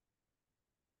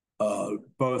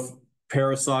both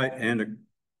parasite and a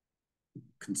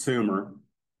consumer.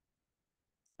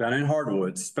 Down in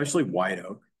hardwoods, especially white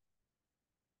oak.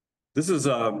 This is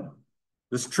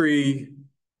this tree.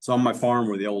 It's on my farm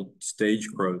where the old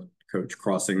stagecoach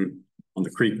crossing on the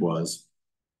creek was.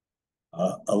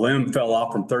 A limb fell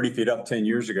off from 30 feet up 10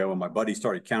 years ago when my buddy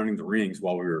started counting the rings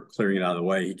while we were clearing it out of the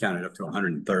way. He counted up to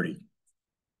 130.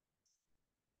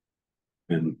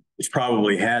 And it's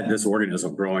probably had this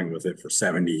organism growing with it for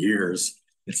 70 years.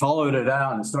 It's hollowed it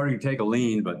out and it's starting to take a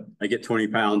lean, but I get 20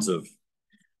 pounds of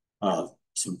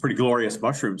some pretty glorious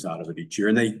mushrooms out of it each year,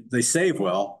 and they save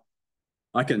well.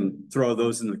 I can throw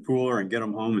those in the cooler and get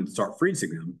them home and start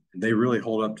freezing them, and they really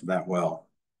hold up to that well.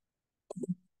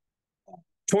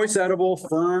 Choice edible,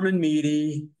 firm and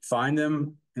meaty. Find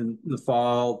them in the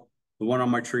fall. The one on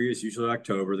my tree is usually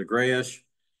October. The grayish,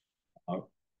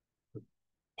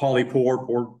 polypore,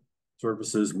 pore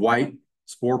surfaces, white,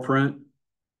 spore print.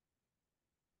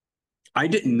 I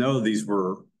didn't know these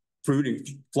were fruiting,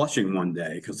 flushing one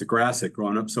day because the grass had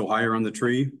grown up so high around the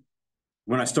tree.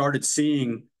 When I started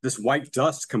seeing this white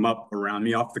dust come up around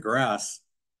me off the grass,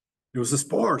 it was the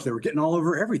spores. They were getting all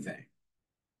over everything.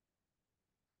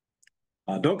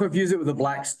 Don't confuse it with a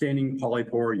black staining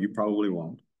polypore. You probably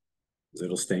won't, because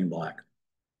it'll stain black.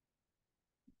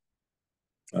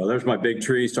 There's my big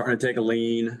tree starting to take a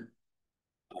lean.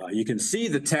 You can see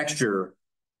the texture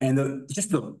and just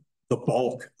the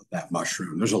bulk of that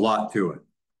mushroom. There's a lot to it.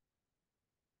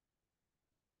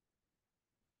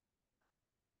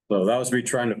 So that was me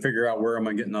trying to figure out where am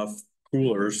I getting enough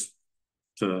coolers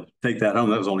to take that home.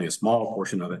 That was only a small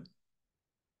portion of it.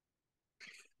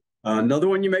 Another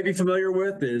one you may be familiar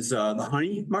with is the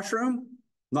honey mushroom,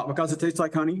 not because it tastes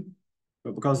like honey,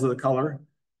 but because of the color.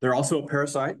 They're also a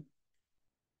parasite.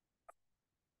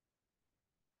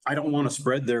 I don't want to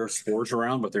spread their spores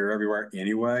around, but they're everywhere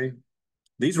anyway.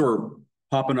 These were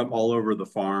popping up all over the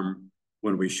farm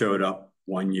when we showed up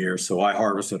one year. So I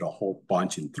harvested a whole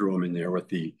bunch and threw them in there with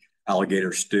the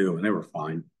alligator stew, and they were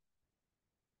fine.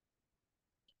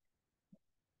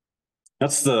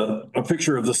 That's a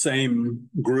picture of the same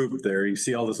group there. You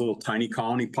see all this little tiny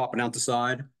colony popping out the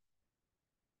side.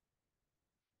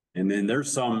 And then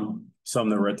there's some that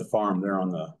were at the farm there on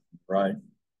the right.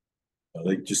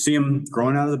 They just see them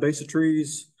growing out of the base of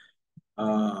trees.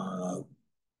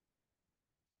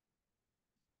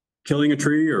 Killing a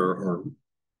tree or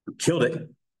killed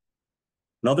it.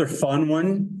 Another fun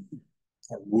one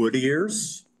are wood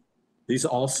ears. These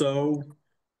also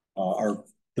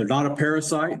they're not a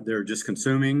parasite. They're just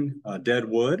consuming dead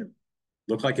wood.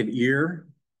 Look like an ear.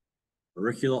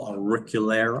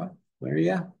 Auriculata. There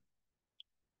you go.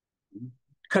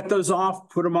 Cut those off,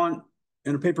 put them on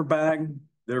in a paper bag.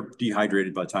 They're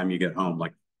dehydrated by the time you get home.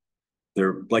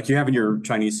 They're like you have in your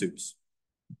Chinese soups.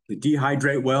 They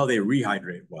dehydrate well, they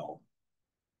rehydrate well.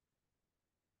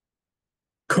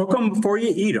 Cook them before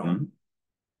you eat them.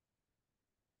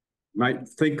 You might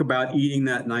think about eating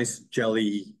that nice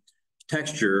jelly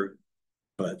texture,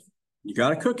 but you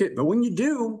got to cook it. But when you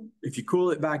do, if you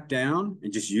cool it back down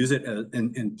and just use it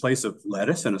in place of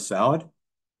lettuce in a salad,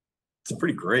 it's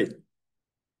pretty great.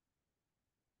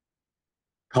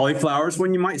 Cauliflower is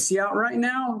one you might see out right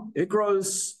now. It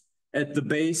grows at the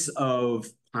base of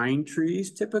pine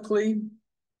trees, typically.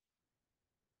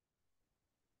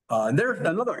 And they're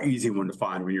another easy one to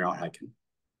find when you're out hiking.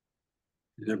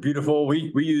 They're beautiful.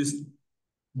 We use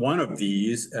one of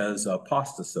these as a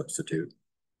pasta substitute.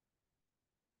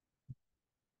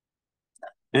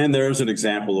 And there's an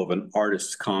example of an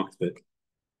artist's conch that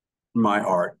my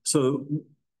art. So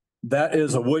that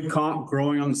is a wood conch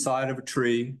growing on the side of a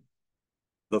tree.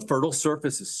 The fertile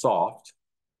surface is soft.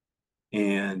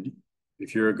 And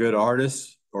if you're a good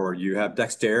artist or you have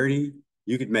dexterity,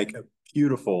 you could make a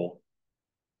beautiful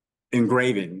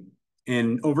engraving.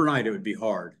 And overnight it would be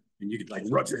hard. And you could like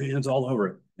rub your hands all over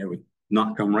it. It would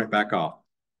not come right back off.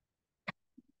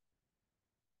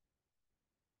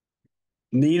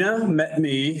 Nina met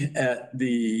me at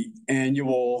the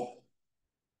annual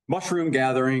mushroom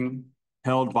gathering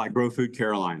held by Grow Food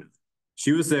Carolina.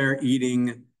 She was there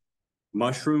eating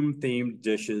mushroom-themed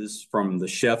dishes from the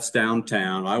chefs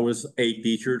downtown. I was a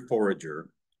featured forager.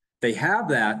 They have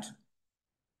that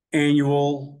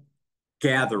annual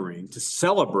gathering to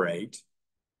celebrate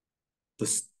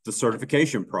the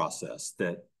certification process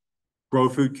that Grow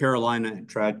Food Carolina and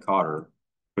Trad Cotter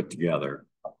put together.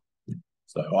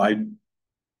 So I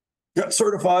got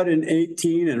certified in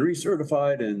 18 and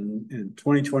recertified in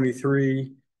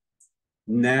 2023.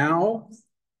 Now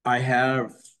I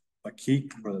have a key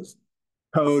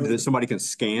code that somebody can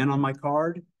scan on my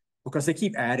card because they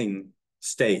keep adding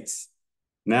states.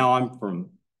 Now I'm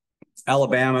from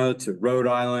Alabama to Rhode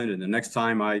Island, and the next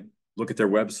time I look at their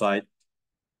website,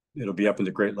 it'll be up in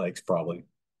the Great Lakes probably.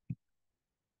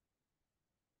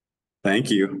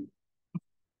 Thank you.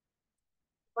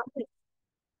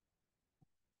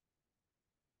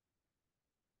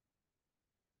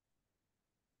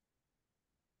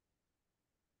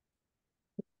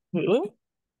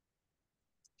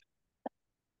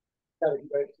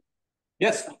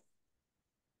 Yes.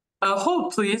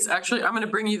 Hold please. Actually, I'm going to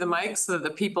bring you the mic so that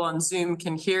the people on Zoom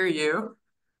can hear you.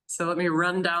 So let me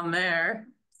run down there.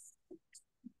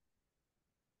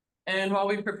 And while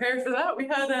we prepare for that, we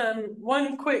had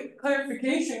one quick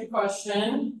clarification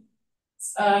question.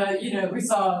 We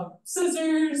saw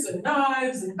scissors and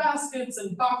knives and baskets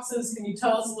and boxes. Can you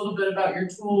tell us a little bit about your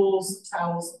tools,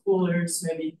 towels, coolers,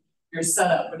 maybe your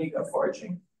setup when you go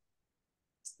foraging?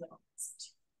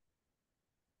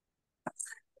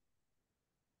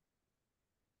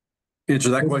 Answer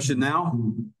that question now.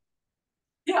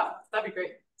 Yeah, that'd be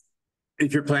great.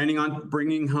 If you're planning on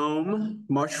bringing home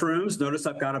mushrooms, notice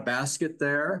I've got a basket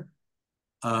there,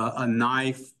 a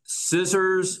knife,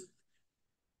 scissors.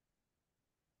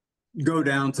 Go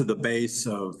down to the base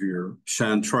of your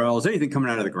chanterelles. Anything coming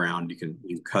out of the ground, you can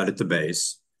cut at the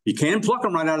base. You can pluck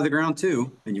them right out of the ground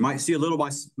too, and you might see a little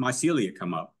mycelia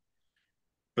come up,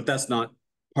 but that's not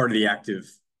part of the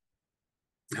active,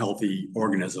 healthy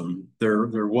organism.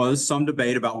 There was some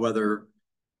debate about whether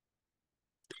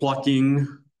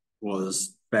plucking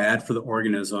was bad for the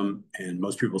organism, and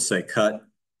most people say cut,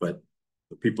 but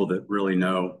the people that really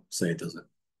know say it doesn't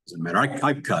matter.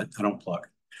 I cut, I don't pluck.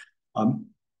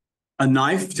 A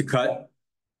knife to cut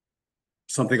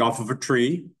something off of a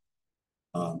tree.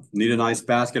 Need a nice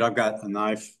basket. I've got a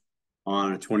knife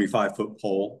on a 25-foot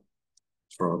pole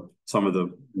for some of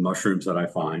the mushrooms that I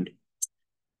find.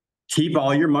 Keep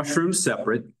all your mushrooms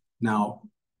separate. Now,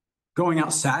 going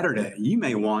out Saturday, you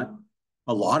may want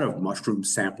a lot of mushroom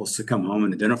samples to come home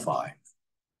and identify.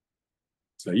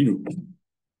 So I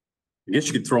guess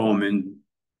you could throw them in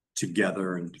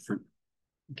together and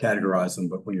categorize them,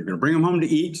 but when you're going to bring them home to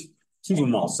eat, keep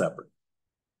them all separate.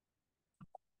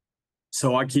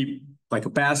 So I keep like a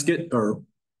basket or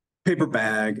paper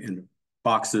bag and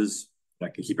boxes that I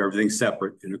can keep everything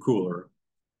separate in a cooler.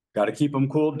 Got to keep them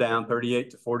cooled down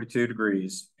 38 to 42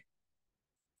 degrees.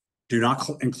 Do not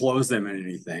enclose them in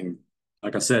anything.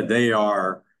 Like I said, they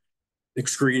are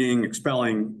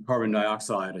expelling carbon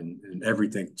dioxide, and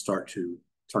everything will start to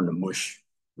turn to mush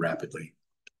rapidly.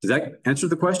 Does that answer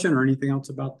the question or anything else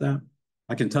about that?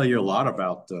 I can tell you a lot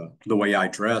about the way I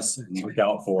dress and look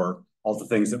out for all the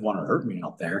things that want to hurt me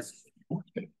out there.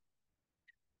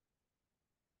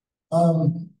 A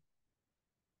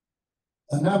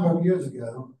number of years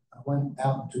ago, I went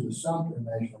out to the Sumter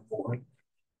National Forest.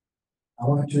 I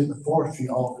went to the forestry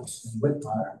office in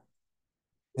Whitmire,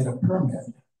 get a permit.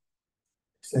 They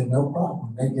said, no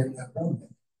problem, they get a permit.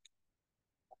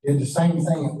 Did the same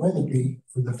thing at Weatherby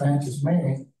for the Francis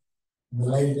Mary. And the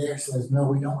lady there says, no,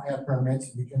 we don't have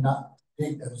permits. We cannot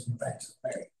dig those in Francis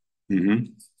Mary. Mm-hmm.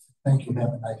 Thank you.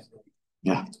 Have a nice day.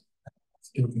 Yeah.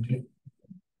 Still continue.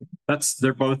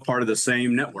 They're both part of the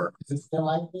same network. Is it still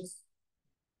like this?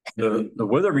 The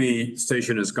Weatherby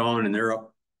station is gone, and they're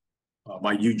up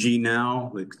by Eugene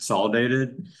now. They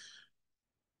consolidated.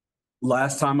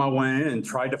 Last time I went in and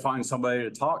tried to find somebody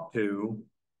to talk to,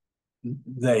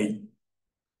 they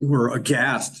were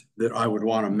aghast that I would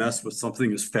want to mess with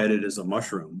something as fetid as a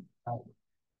mushroom.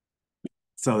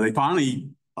 So they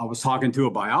finally, I was talking to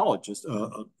a biologist,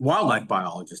 a wildlife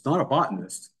biologist, not a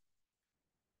botanist.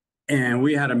 And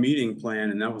we had a meeting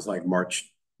planned, and that was like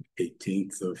March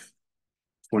 18th of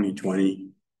 2020.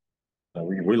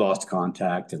 We lost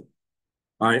contact, and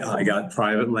I got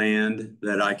private land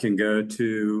that I can go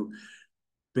to.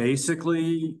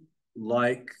 Basically,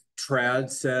 like Trad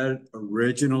said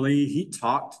originally, he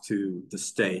talked to the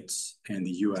states and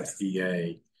the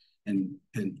USDA and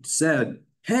said,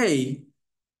 hey,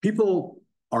 people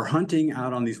are hunting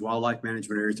out on these wildlife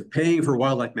management areas. They're paying for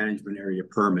wildlife management area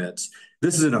permits.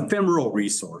 This is an ephemeral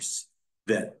resource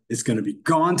that is going to be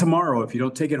gone tomorrow if you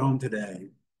don't take it home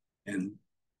today. And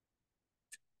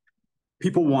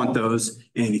people want those.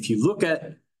 And if you look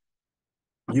at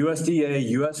USDA,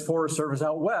 US Forest Service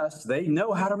out west, they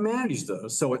know how to manage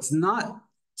those. So it's not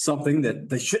something that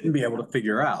they shouldn't be able to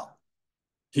figure out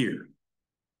here.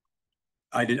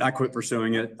 I quit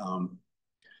pursuing it.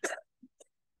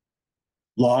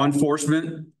 Law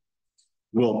enforcement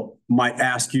might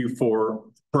ask you for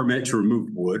permit to remove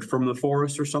wood from the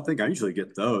forest or something. I usually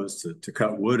get those to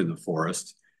cut wood in the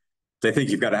forest. They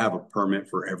think you've got to have a permit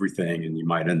for everything, and you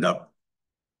might end up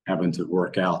having to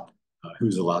work out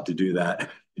who's allowed to do that.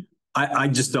 I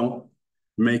just don't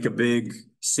make a big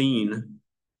scene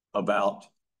about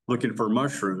looking for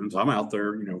mushrooms. I'm out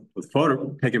there, you know, with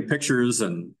photo, taking pictures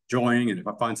and enjoying. And if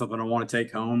I find something I want to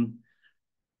take home,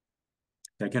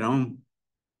 take it home,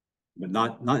 but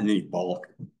not in any bulk.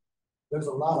 There's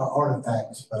a lot of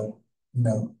artifacts, but you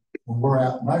know, when we're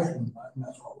out mushroom hunting,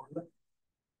 that's what we're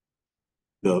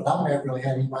looking. I've never really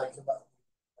had anybody come up.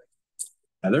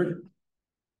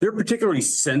 They're particularly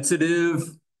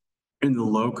sensitive in the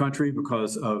Lowcountry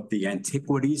because of the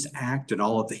Antiquities Act and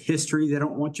all of the history they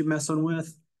don't want you messing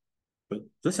with. But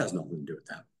this has nothing to do with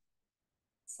that.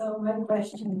 So my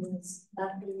question is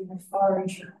not being a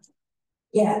forager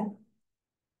yet,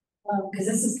 because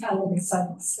this is kind of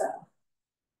exciting stuff.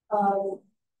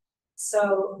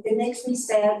 So it makes me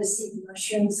sad to see the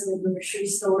mushrooms in the grocery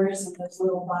stores in those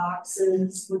little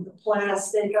boxes with the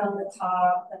plastic on the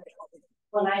top. And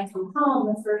when I come home,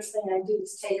 the first thing I do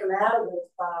is take them out of those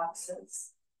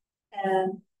boxes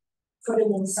and put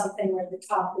them in something where the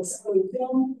top is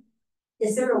open.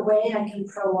 Is there a way I can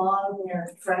prolong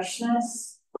their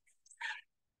freshness?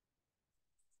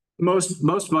 Most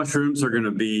mushrooms are going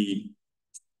to be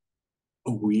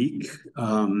a week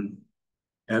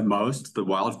at most. The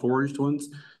wild foraged ones,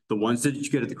 the ones that you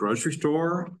get at the grocery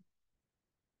store,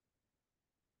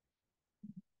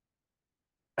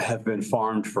 have been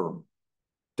farmed for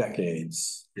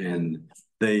decades, and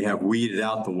they have weeded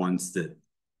out the ones that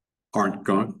are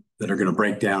going to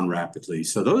break down rapidly.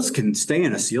 So those can stay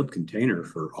in a sealed container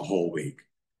for a whole week,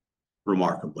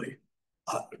 remarkably.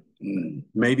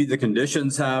 Maybe the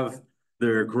conditions have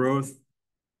their growth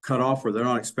cut off where they're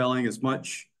not expelling as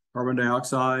much carbon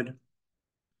dioxide.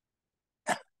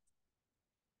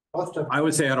 I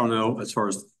would say I don't know as far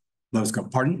as those go.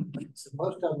 Pardon? So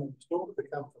most of them in the store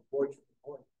become from Voyage to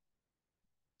Voyage.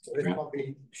 So it's going to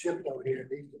be shipped over here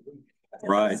at least a week.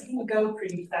 Right. It's going to go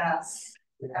pretty fast.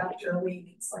 After a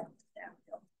week, it's like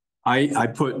downhill. I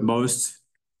put most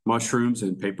mushrooms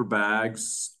in paper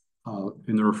bags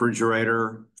in the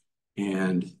refrigerator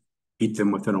and eat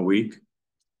them within a week.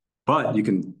 But you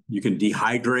can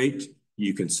dehydrate,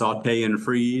 you can saute and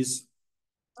freeze.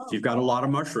 If you've got a lot of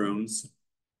mushrooms,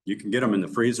 you can get them in the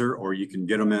freezer, or you can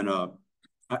get them in a.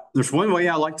 There's one way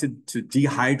I like to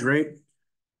dehydrate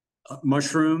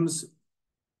mushrooms.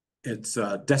 It's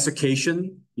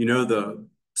desiccation. You know, the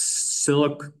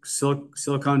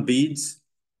silicone beads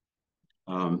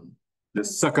that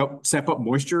sap up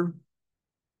moisture.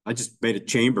 I just made a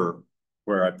chamber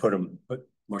where I put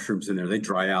mushrooms in there. They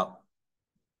dry out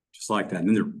just like that, and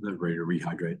then they're ready to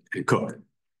rehydrate and cook.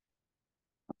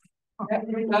 Okay,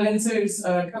 that answers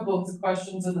a couple of the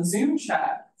questions in the Zoom chat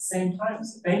at the same time,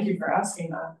 so thank you for asking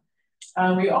that.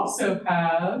 We also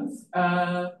have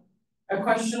a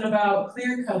question about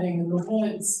clear cutting in the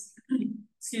woods.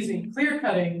 Excuse me, clear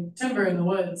cutting timber in the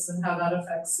woods and how that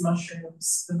affects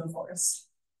mushrooms in the forest.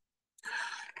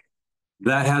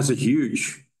 That has a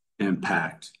huge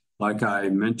impact. Like I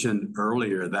mentioned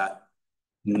earlier, that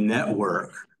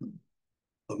network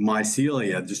of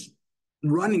mycelia just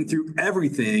running through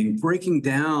everything, breaking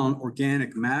down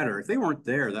organic matter. If they weren't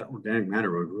there, that organic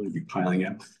matter would really be piling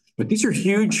up. But these are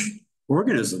huge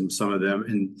organisms, some of them,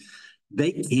 and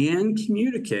they can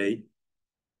communicate.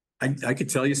 I could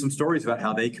tell you some stories about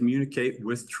how they communicate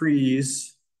with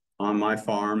trees on my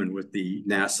farm and with the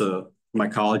NASA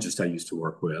mycologist I used to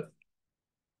work with.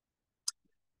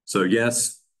 So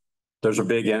yes, there's a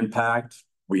big impact.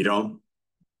 We don't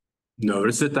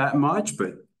notice it that much, but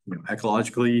you know,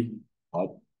 ecologically,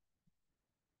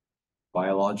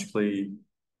 biologically,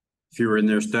 if you were in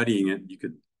there studying it, you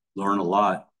could learn a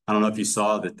lot. I don't know if you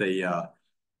saw that they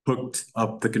hooked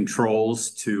up the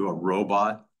controls to a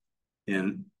robot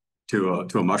to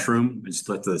a mushroom and just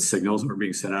let the signals that were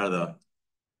being sent out of the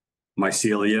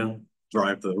mycelia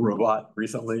drive the robot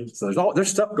recently. So there's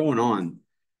stuff going on.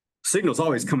 Signals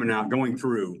always coming out, going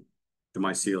through the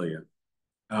mycelia.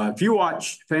 If you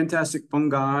watch Fantastic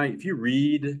Fungi, if you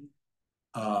read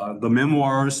the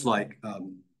memoirs like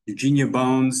Eugenia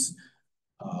Bones,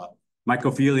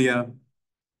 Mycophilia,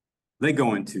 they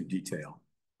go into detail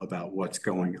about what's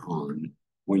going on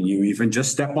when you even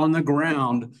just step on the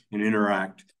ground and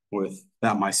interact with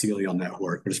that mycelial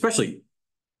network, but especially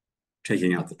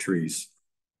taking out the trees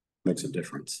makes a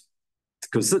difference.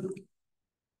 Because a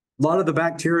lot of the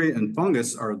bacteria and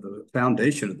fungus are the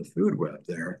foundation of the food web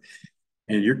there,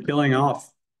 and you're killing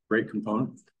off great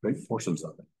portions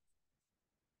of it.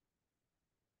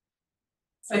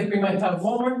 It's like we might have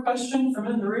one more question from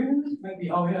in the room, maybe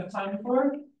all we have time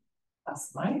for.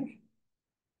 That's Mike.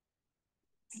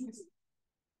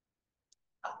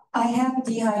 I have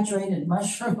dehydrated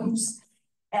mushrooms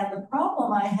And the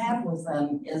problem I have with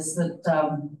them is that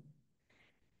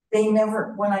they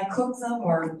never, when I cook them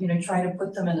or, you know, try to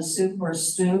put them in a soup or a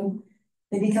stew,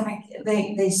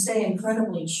 they stay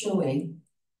incredibly chewy.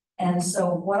 And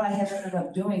so what I have ended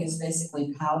up doing is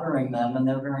basically powdering them, and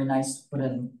they're very nice to put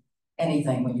in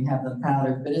anything when you have them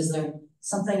powdered. But is there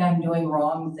something I'm doing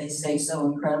wrong that they stay so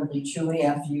incredibly chewy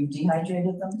after you've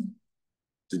dehydrated them?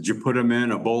 Did you put them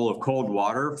in a bowl of cold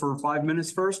water for 5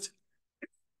 minutes first?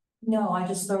 No, I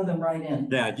just throw them right in.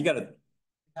 Yeah, you gotta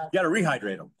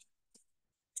rehydrate them.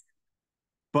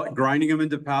 But grinding them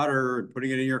into powder and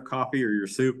putting it in your coffee or your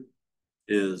soup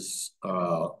is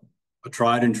a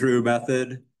tried and true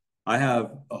method. I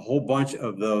have a whole bunch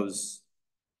of those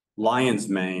lion's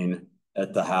mane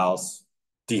at the house,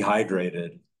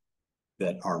 dehydrated,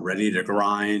 that are ready to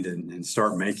grind and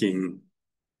start making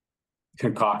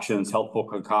concoctions, helpful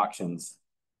concoctions.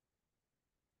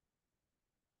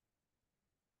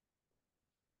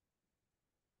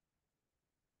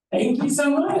 Thank you so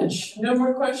much. No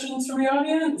more questions from the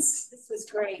audience? This was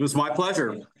great. It was my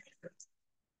pleasure.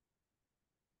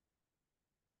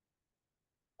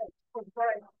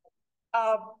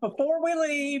 Before we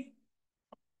leave,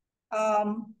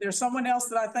 there's someone else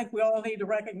that I think we all need to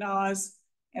recognize,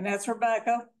 and that's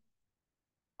Rebecca.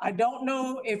 I don't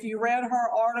know if you read her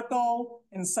article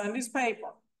in Sunday's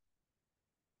paper.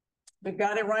 We've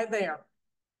got it right there.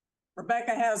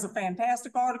 Rebecca has a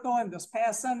fantastic article in this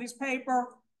past Sunday's paper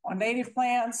on native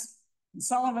plants in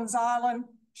Sullivan's Island.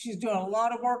 She's doing a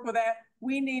lot of work with that.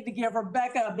 We need to give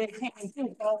Rebecca a big hand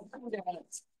too.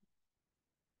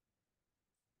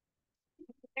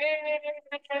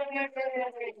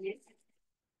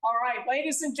 All right,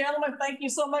 ladies and gentlemen, thank you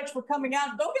so much for coming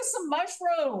out. Go get some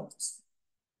mushrooms.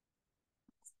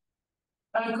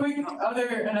 A quick other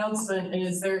announcement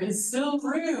is there is still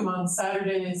room on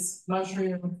Saturday's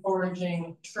mushroom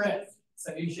foraging trip.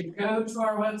 So you should go to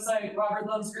our website, Robert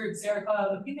Lunz Group, Sierra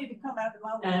Club. You need to come out to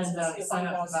my and sign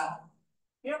up for that.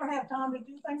 You ever have time to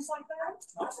do things like that?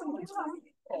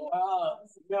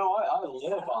 No, I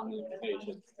live on the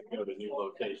invitation to go to new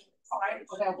locations. All right,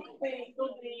 so we'll be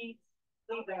leaving.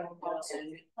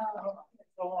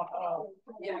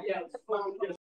 Yeah.